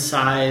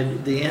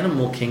inside the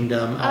Animal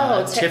Kingdom,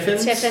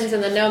 Tiffin's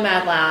in the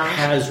Nomad Lounge,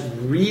 has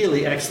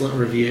really excellent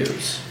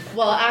reviews.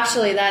 Well,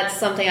 actually, that's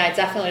something I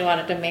definitely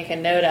wanted to make a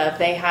note of.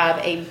 They have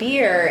a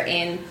beer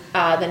in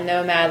the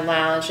Nomad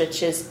Lounge,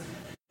 which is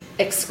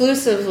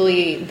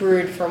exclusively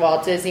brewed for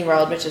Walt Disney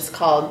World, which is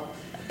called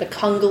the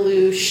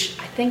Kungaloosh.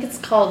 I think it's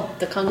called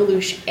the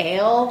Kungaloosh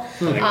Ale. I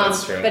think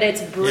that's true. But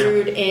it's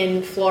brewed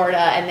in Florida,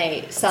 and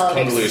they sell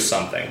it. Kungaloosh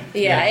something.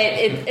 Yeah,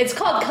 it's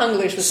called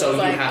Kungaloosh. So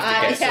you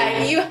have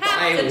to you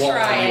have to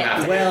try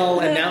it. Well,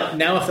 and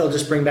now if they'll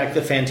just bring back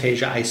the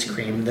Fantasia ice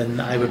cream, then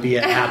I would be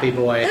a happy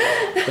boy.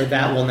 But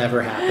that will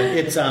never happen.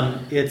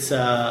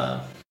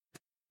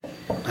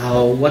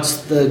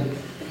 What's the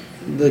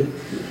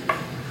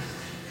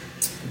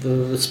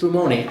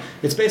spumoni.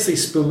 It's basically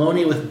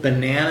spumoni with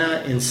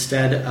banana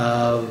instead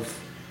of,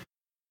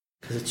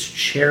 because it's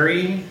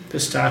cherry,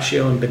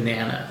 pistachio, and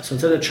banana. So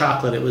instead of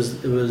chocolate, it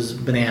was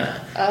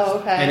banana. Oh,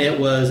 okay. And it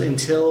was,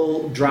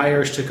 until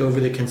Dreyer's took over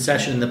the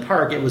concession in the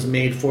park, it was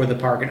made for the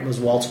park, and it was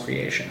Walt's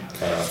creation. Oh,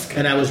 that's good.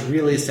 And I was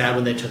really sad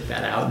when they took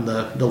that out in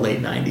the late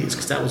 90s,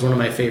 because that was one of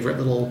my favorite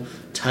little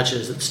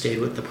touches that stayed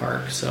with the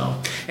park. So,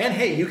 and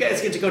hey, you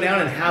guys get to go down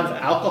and have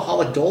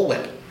alcoholic Dole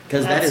Whip,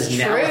 because that is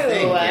now a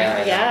thing.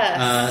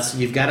 Yes. So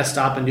you've got to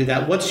stop and do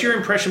that. What's your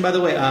impression, by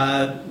the way?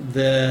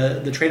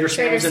 The Trader Sam's.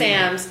 Trader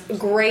Sam's,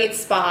 great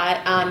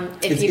spot.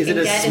 If you is can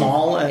it get as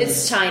small as?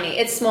 It's tiny.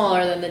 It's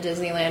smaller than the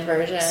Disneyland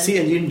version. See,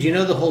 and do you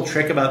know the whole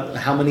trick about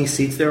how many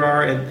seats there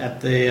are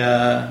at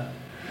the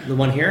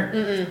one here?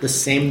 Mm-mm. The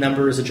same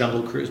number as a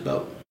Jungle Cruise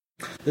boat.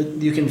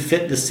 You can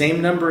fit the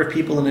same number of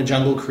people in a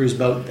Jungle Cruise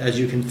boat as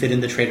you can fit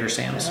in the Trader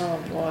Sam's. Oh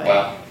boy.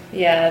 Wow.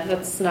 Yeah,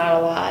 that's not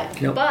a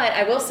lot. Nope. But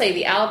I will say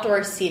the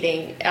outdoor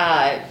seating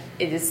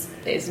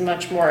is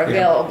much more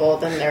available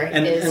than there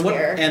is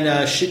here. And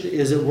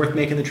is it worth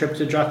making the trip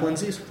to Jock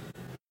Lindsay's?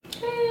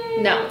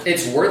 No.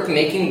 It's worth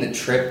making the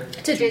trip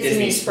To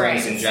Disney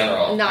Springs in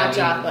general. Not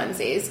Jock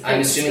Lindsay's.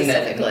 I'm assuming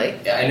specifically.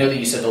 that. I know that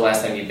you said the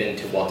last time you've been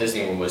to Walt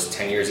Disney World was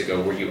 10 years ago.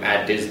 Were you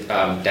at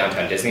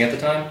Downtown Disney at the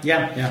time?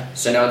 Yeah.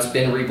 So now it's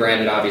been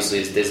rebranded,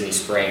 obviously, as Disney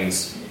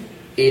Springs.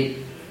 It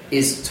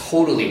is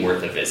totally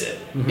worth a visit.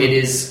 Mm-hmm. It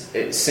is,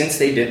 since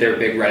they did their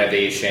big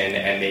renovation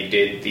and they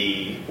did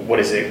the, what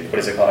is it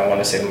called? I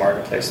want to say the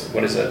marketplace.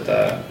 What is it?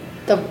 The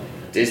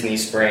Disney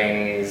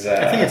Springs.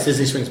 I think it's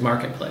Disney Springs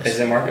Marketplace. Is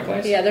it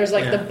Marketplace? Yeah, there's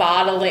the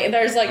bottling.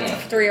 There's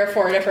 3 or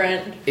 4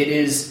 different. It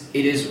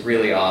is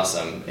really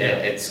awesome. Yeah.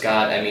 It's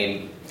got, I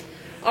mean,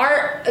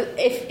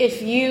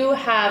 if you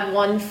have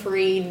one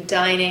free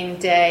dining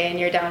day and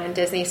you're down in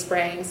Disney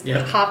Springs,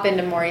 hop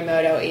into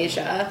Morimoto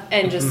Asia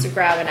and just to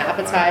grab an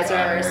appetizer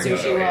or a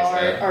sushi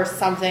roll or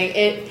something.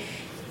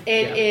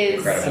 It is.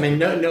 Incredible. I mean,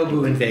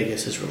 Nobu in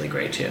Vegas is really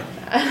great too.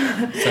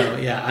 So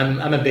yeah,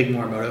 I'm a big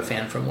Morimoto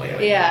fan from way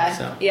back. Yeah,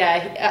 So.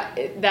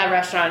 that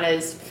restaurant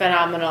is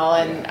phenomenal,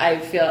 and I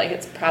feel like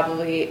it's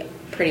probably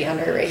pretty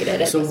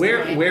underrated. So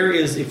where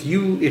is if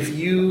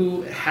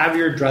you have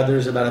your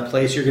druthers about a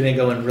place you're going to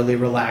go and really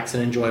relax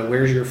and enjoy?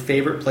 Where's your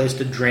favorite place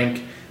to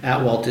drink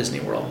at Walt Disney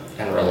World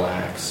and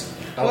relax?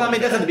 Well, I mean,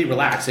 it doesn't have to be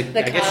relaxed. I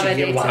guess you can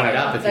get wound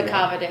up if you want. The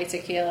Cava de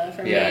Tequila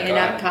for me Yeah, in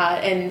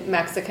Epcot in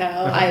Mexico.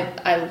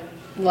 I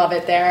love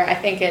it there. I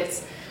think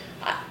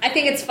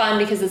it's fun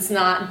because it's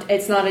not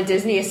a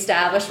Disney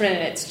establishment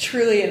and it's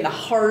truly in the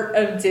heart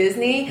of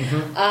Disney.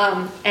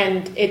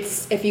 And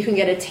it's, if you can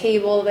get a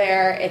table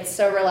there, it's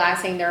so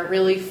relaxing. They're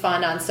really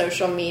fun on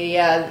social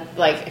media.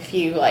 Like if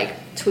you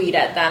tweet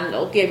at them,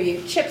 they'll give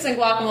you chips and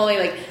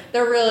guacamole.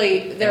 They're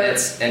really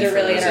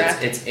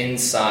interactive. It's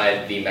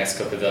inside the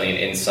Mexico Pavilion,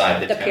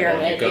 inside the temple.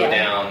 Pyramid. You go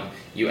down,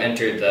 you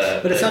enter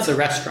But it's not the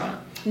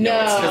restaurant. No,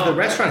 because the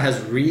restaurant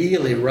has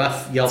really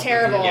rough Yelp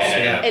terrible. reviews.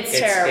 Yeah. It's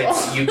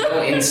terrible. You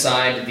go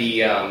inside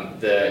the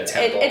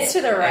temple. It's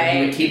to the right. And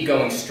you would keep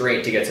going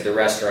straight to get to the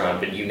restaurant,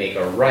 but you make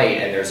a right,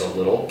 and there's a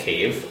little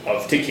cave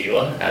of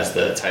tequila, as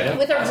the title.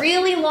 With a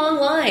really long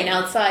line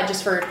outside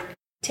just for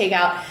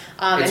takeout.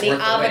 And the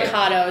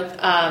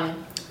avocado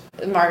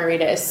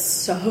margarita is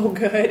so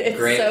good. It's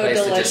great so place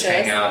delicious. to just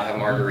hang out, have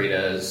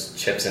margaritas,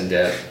 chips and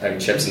dip,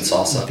 chips and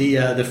salsa.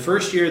 The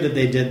first year that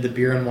they did the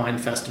beer and wine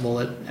festival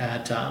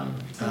at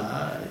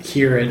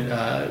here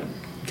at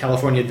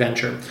California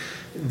Adventure,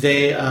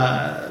 they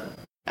I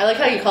like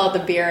how you call it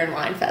the beer and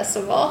wine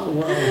festival.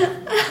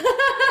 Well,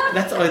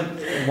 that's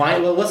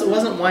wine. Well, it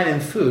wasn't wine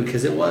and food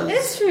because it was.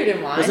 It's food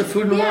and wine. Was it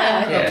food and wine?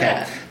 Yeah.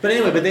 Okay. But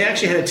anyway, they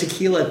actually had a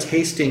tequila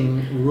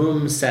tasting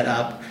room set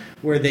up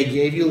where they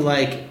gave you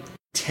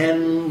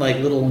 10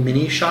 little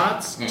mini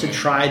shots to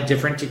try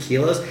different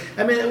tequilas.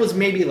 I mean, it was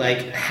maybe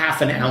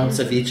half an ounce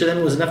of each of them.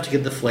 It was enough to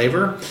get the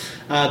flavor.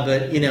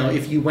 But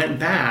if you went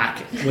back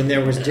when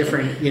there was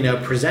different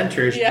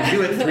presenters, you could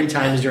do it 3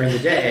 times during the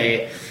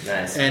day.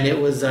 Nice. And it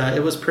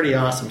was pretty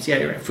awesome. So yeah,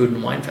 you're right, food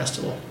and wine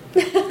festival.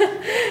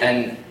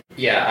 And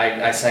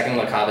yeah, I second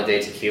La Cava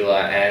de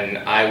Tequila, and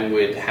I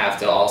would have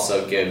to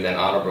also give an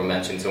honorable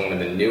mention to one of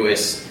the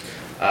newest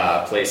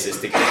places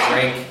to get a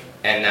drink,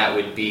 and that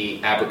would be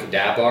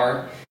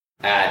Abracadabar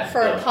at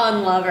a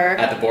pun lover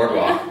at the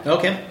Boardwalk.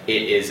 Okay,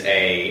 it is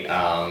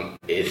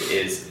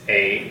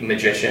a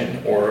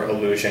magician or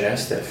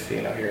illusionist if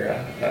you're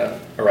a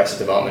Arrested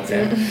Development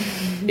fan.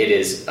 It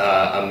is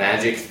a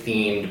magic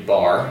themed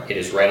bar. It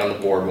is right on the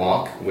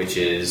Boardwalk, which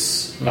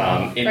is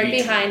right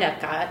behind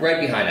Epcot.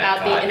 Right behind Epcot.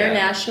 Out the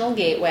International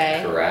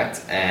Gateway.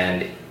 Correct,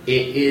 and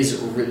it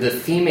is the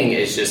theming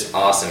is just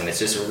awesome. It's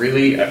just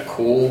really a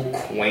cool,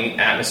 quaint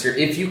atmosphere.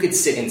 If you could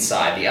sit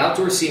inside, the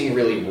outdoor seating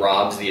really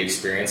robs the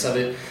experience of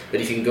it. But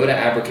if you can go to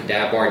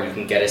Abracadabar and you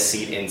can get a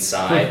seat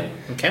inside,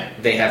 okay,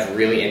 they have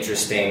really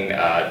interesting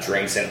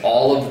drinks, and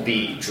all of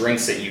the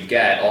drinks that you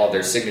get, all of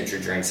their signature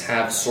drinks,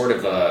 have sort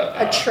of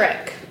a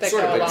trick.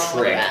 Sort of a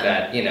trick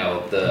that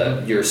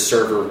your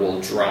server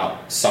will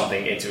drop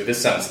something into.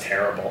 This sounds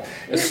terrible.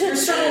 Your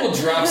server will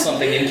drop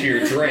something into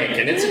your drink,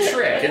 and it's a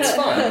trick. It's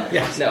fun.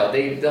 Yes. No,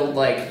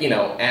 they'll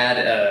add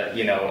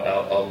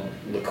a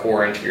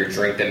liqueur into your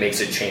drink that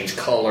makes it change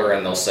color,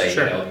 and they'll say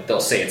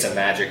they'll say it's a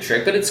magic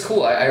trick, but it's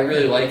cool. I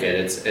really like it.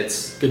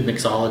 It's good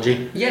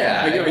mixology.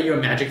 Yeah. Are you a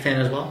Magic fan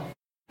as well?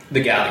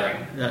 The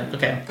Gathering.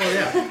 Okay. Well,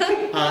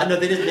 yeah. No,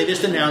 they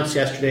just announced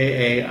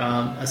yesterday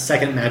a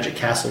second Magic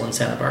Castle in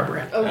Santa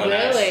Barbara. Oh,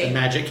 nice. really? The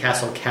Magic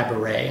Castle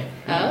Cabaret.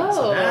 Oh.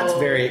 So that's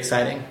very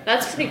exciting.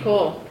 That's pretty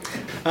cool.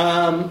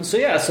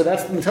 So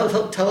that's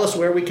tell us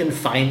where we can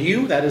find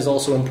you. That is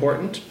also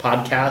important.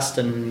 Podcast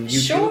and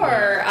YouTube.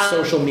 Sure.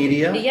 Social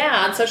media.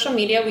 Yeah, on social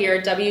media, we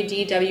are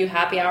WDW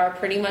Happy Hour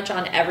pretty much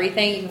on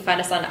everything. You can find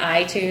us on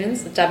iTunes,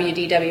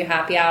 WDW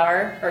Happy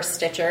Hour, or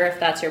Stitcher if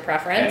that's your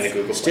preference. And the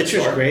Google Play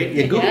Stitcher's Store. great.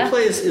 Yeah, Google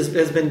Play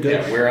has been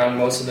good. Yeah, we're on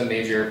most of the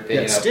major.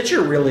 Yeah,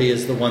 Stitcher really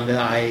is the one that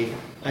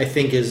I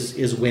think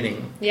is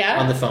winning. Yeah?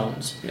 On the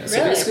phones. Yeah, so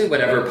Really? basically,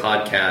 whatever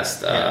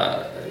podcast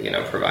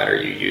provider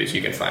you use,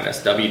 you can find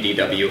us.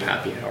 WDW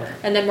Happy Hour.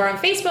 And then we're on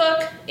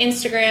Facebook,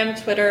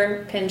 Instagram,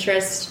 Twitter,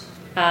 Pinterest,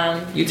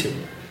 YouTube.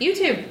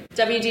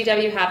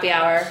 WDW Happy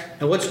Hour.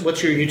 And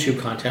what's your YouTube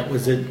content?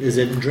 Is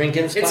it drink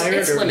inspired?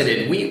 It's or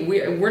limited.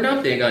 We're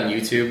not big on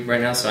YouTube right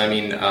now. So I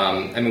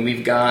mean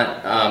we've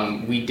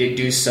got we did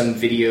do some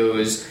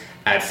videos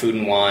at Food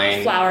and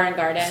Wine, Flower and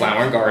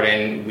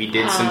Garden. We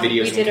did some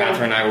videos when did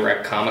Catherine and I were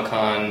at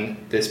Comic-Con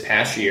this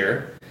past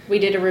year. We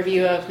did a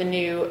review of the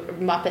new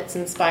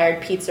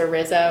Muppets-inspired Pizza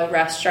Rizzo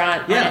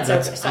restaurant on its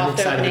I'm soft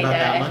excited opening about day.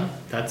 that one.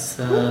 That's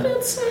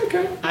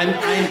okay.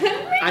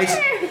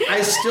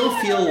 I still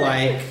feel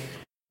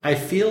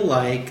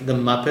like the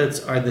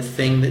Muppets are the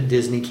thing that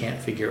Disney can't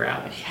figure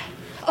out.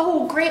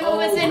 Oh, Great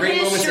Moments in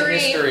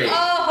History.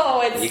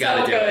 Oh, it's You so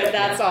gotta do good. it.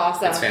 That's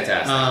awesome. That's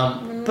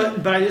fantastic.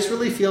 But I just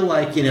really feel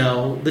like,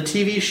 the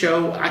TV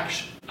show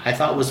I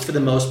thought was for the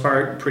most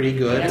part pretty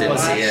good. I Didn't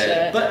watched see it.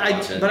 it. But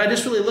I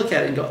just really look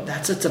at it and go,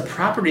 it's a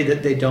property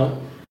that they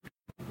don't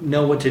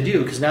know what to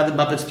do, because now the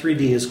Muppets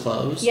 3D is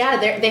closed. Yeah,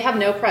 they have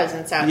no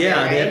presence out there,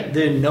 right?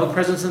 They're no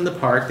presence in the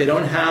park. They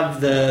don't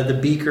have the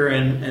Beaker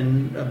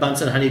and a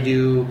Bunsen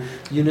Honeydew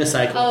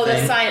unicycle Oh,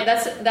 thing. the sign.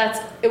 That's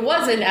it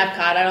was in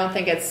Epcot. I don't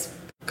think it's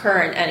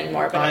current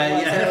anymore, but it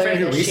was I had a friend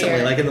who earlier this recently,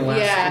 year. like in the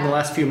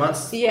last few months,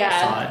 saw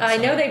Yeah, it, I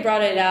so. know they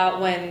brought it out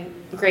when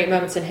Great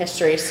Moments in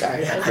History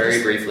started. Yeah,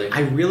 Very briefly.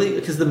 I really,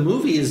 because the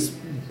movies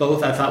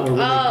both I thought were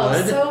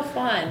really good. So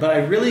fun. But I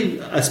really,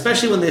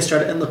 especially when they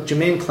started, and look,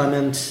 Jermaine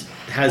Clement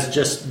has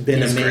just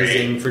been He's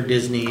amazing great. for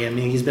Disney. I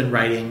mean, he's been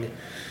writing,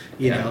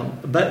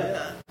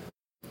 but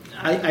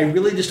I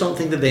really just don't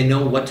think that they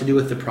know what to do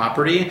with the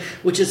property,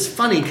 which is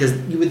funny because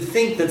you would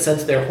think that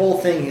since their whole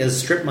thing is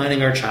strip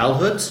mining our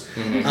childhoods,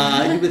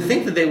 you would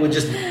think that they would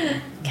just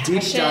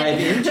deep dive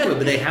into it,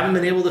 but they haven't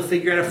been able to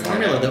figure out a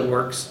formula that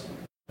works.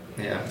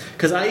 Yeah.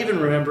 Because I even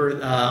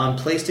remember on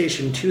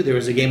PlayStation 2 there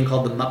was a game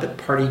called the Muppet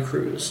Party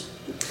Cruise.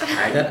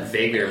 I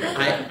vaguely remember.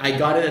 I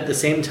got it at the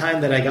same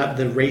time that I got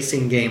the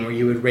racing game where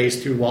you would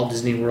race through Walt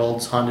Disney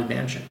World's Haunted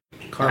Mansion.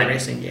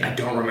 Racing game. I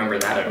don't remember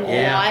that at all.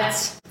 Yeah.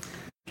 What?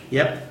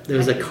 Yep, there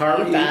was a car,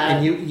 believe that.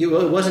 and you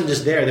it wasn't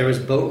just there. There was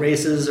boat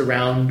races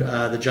around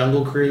the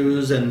Jungle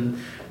Cruise and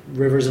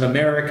Rivers of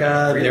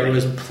America. Really? There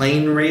was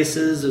plane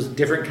races. There's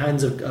different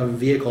kinds of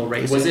vehicle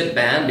racing. Was it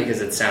bad? Because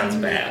it sounds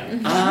bad.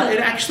 It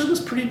actually was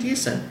pretty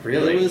decent.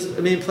 Really? It was.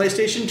 I mean,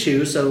 PlayStation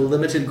 2, so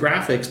limited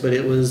graphics, but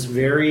it was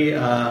very.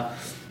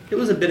 It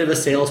was a bit of a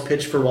sales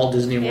pitch for Walt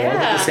Disney World at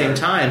Yeah. the same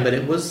time, but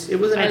it was I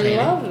entertaining.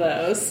 love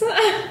those.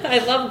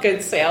 I love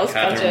good sales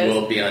Catherine pitches.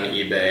 will be on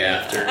eBay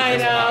after. I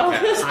this know.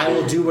 podcast. I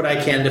will do what I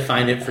can to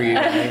find it for you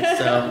guys.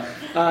 So,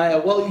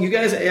 well, you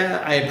guys,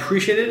 I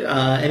appreciate it.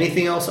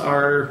 Anything else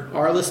our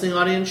listening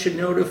audience should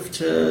know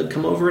to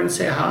come over and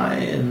say hi?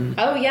 And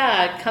Oh,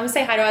 yeah. Come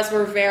say hi to us.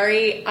 We're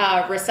very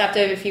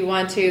receptive. If you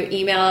want to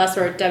email us,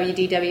 or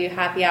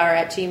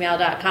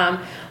wdwhappyhour@gmail.com.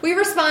 We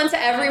respond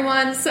to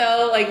everyone,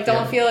 so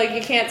don't feel like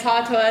you can't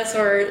talk to us,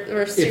 or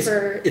we're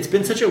super... It's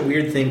been such a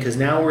weird thing because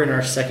now we're in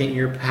our second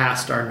year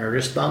past our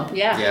Nerdist bump.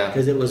 Yeah.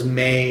 Because it was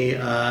May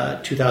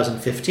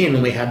 2015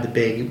 when we had the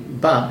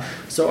big bump.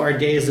 So our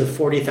days of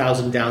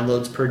 40,000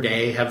 downloads per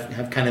day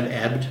have kind of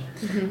ebbed.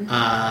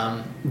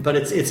 But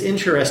it's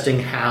interesting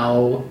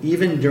how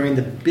even during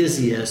the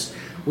busiest,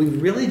 we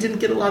really didn't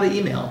get a lot of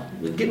email.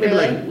 We get maybe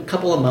Really? like a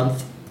couple a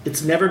month.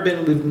 We've never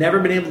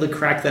been able to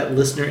crack that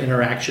listener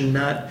interaction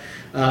nut.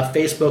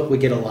 Facebook we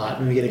get a lot,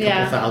 and we get a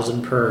couple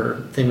thousand per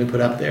thing we put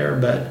up there,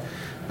 but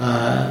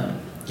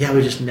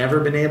we've just never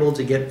been able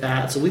to get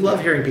that. So we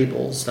love hearing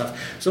people's stuff.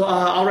 So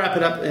I'll wrap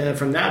it up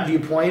from that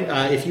viewpoint.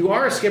 If you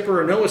are a skipper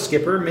or know a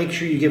skipper, make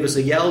sure you give us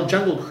a yell.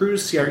 Jungle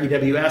Cruise,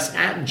 CREWS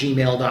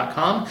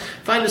 @gmail.com.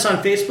 Find us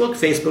on Facebook,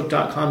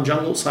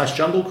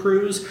 facebook.com/Jungle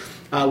Cruise.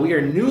 We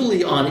are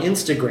newly on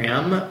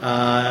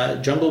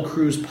Instagram, Jungle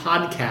Cruise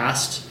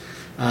Podcast.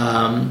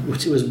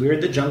 Which it was weird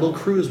that Jungle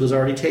Cruise was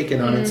already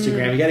taken on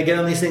Instagram. You got to get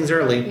on these things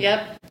early.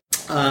 Yep.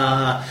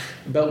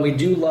 But we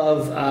do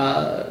love,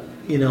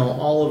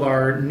 all of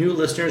our new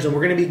listeners, and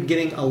we're going to be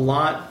getting a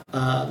lot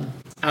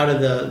out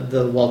of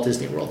the Walt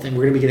Disney World thing.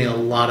 We're going to be getting a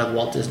lot of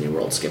Walt Disney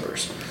World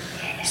skippers.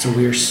 So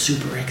we are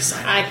super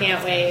excited. I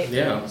can't wait.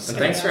 Yeah. And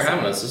thanks for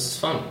having us. This is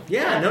fun.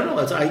 Yeah, no.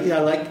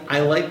 I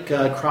like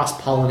cross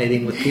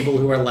pollinating with people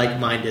who are like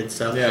minded.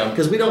 So Yeah.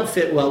 because we don't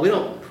fit well,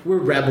 we're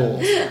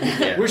rebels.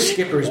 We're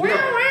skippers. We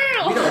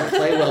we don't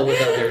play well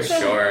with others.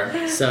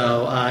 Sure.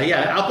 So,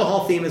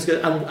 alcohol theme is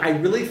good. I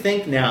really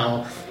think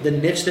now the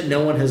niche that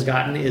no one has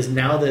gotten is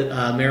now that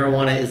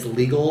marijuana is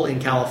legal in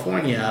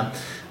California,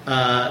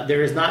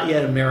 there is not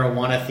yet a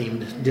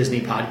marijuana-themed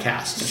Disney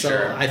podcast. So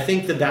Sure. I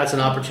think that that's an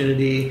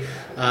opportunity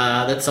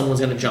that someone's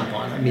going to jump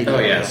on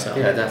immediately. Oh yeah, So.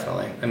 yeah,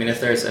 definitely. I mean, if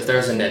there's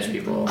a niche,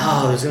 people.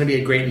 Oh, there's going to be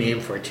a great name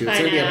for it too. It's I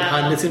going to be a know.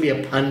 pun. It's going to be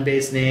a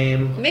pun-based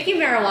name. Mickey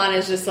Marijuana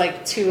is just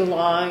like too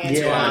long and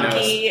Yeah.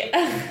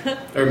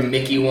 wonky. Or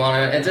Mickey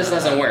wanna. It just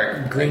doesn't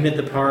work. Green at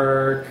the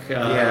Park.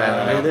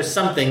 Yeah. There's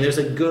something. There's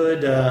a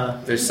good.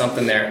 There's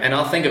something there, and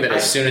I'll think of it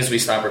as soon as we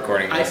stop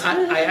recording this.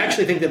 I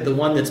actually think that the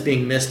one that's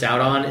being missed out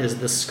on is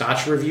the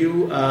Scotch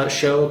review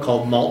show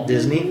called Malt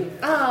Disney.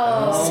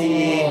 Oh.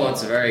 See,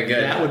 it's very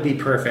good. that would be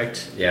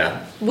perfect.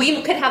 Yeah.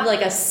 We could have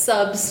like a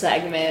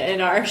sub-segment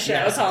in our show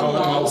Yes, called call it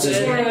Malt Malt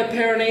Disney. Disney. I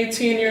pair an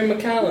 18-year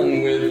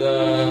Macallan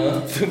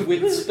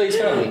with Space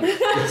Mountain.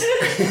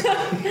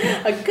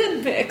 A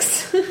good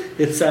mix.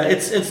 It's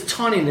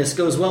tawniness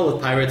goes well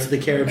with Pirates of the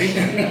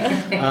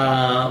Caribbean.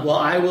 Well,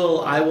 I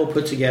will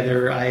put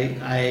together.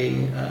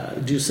 I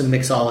do some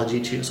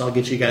mixology too, so I'll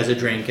get you guys a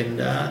drink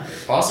and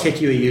Awesome.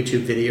 kick you a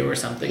YouTube video or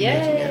something, Yay.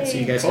 making it, so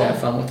you guys Cool. can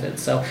have fun with it.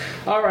 So,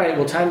 all right,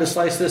 well, time to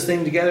slice this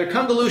thing together.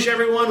 Come to Loosh,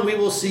 everyone. We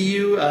will see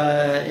you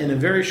in a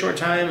very short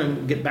time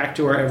and get back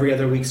to our every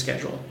other week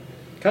schedule.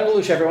 Come to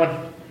Loosh, everyone.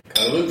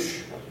 Kaloosh.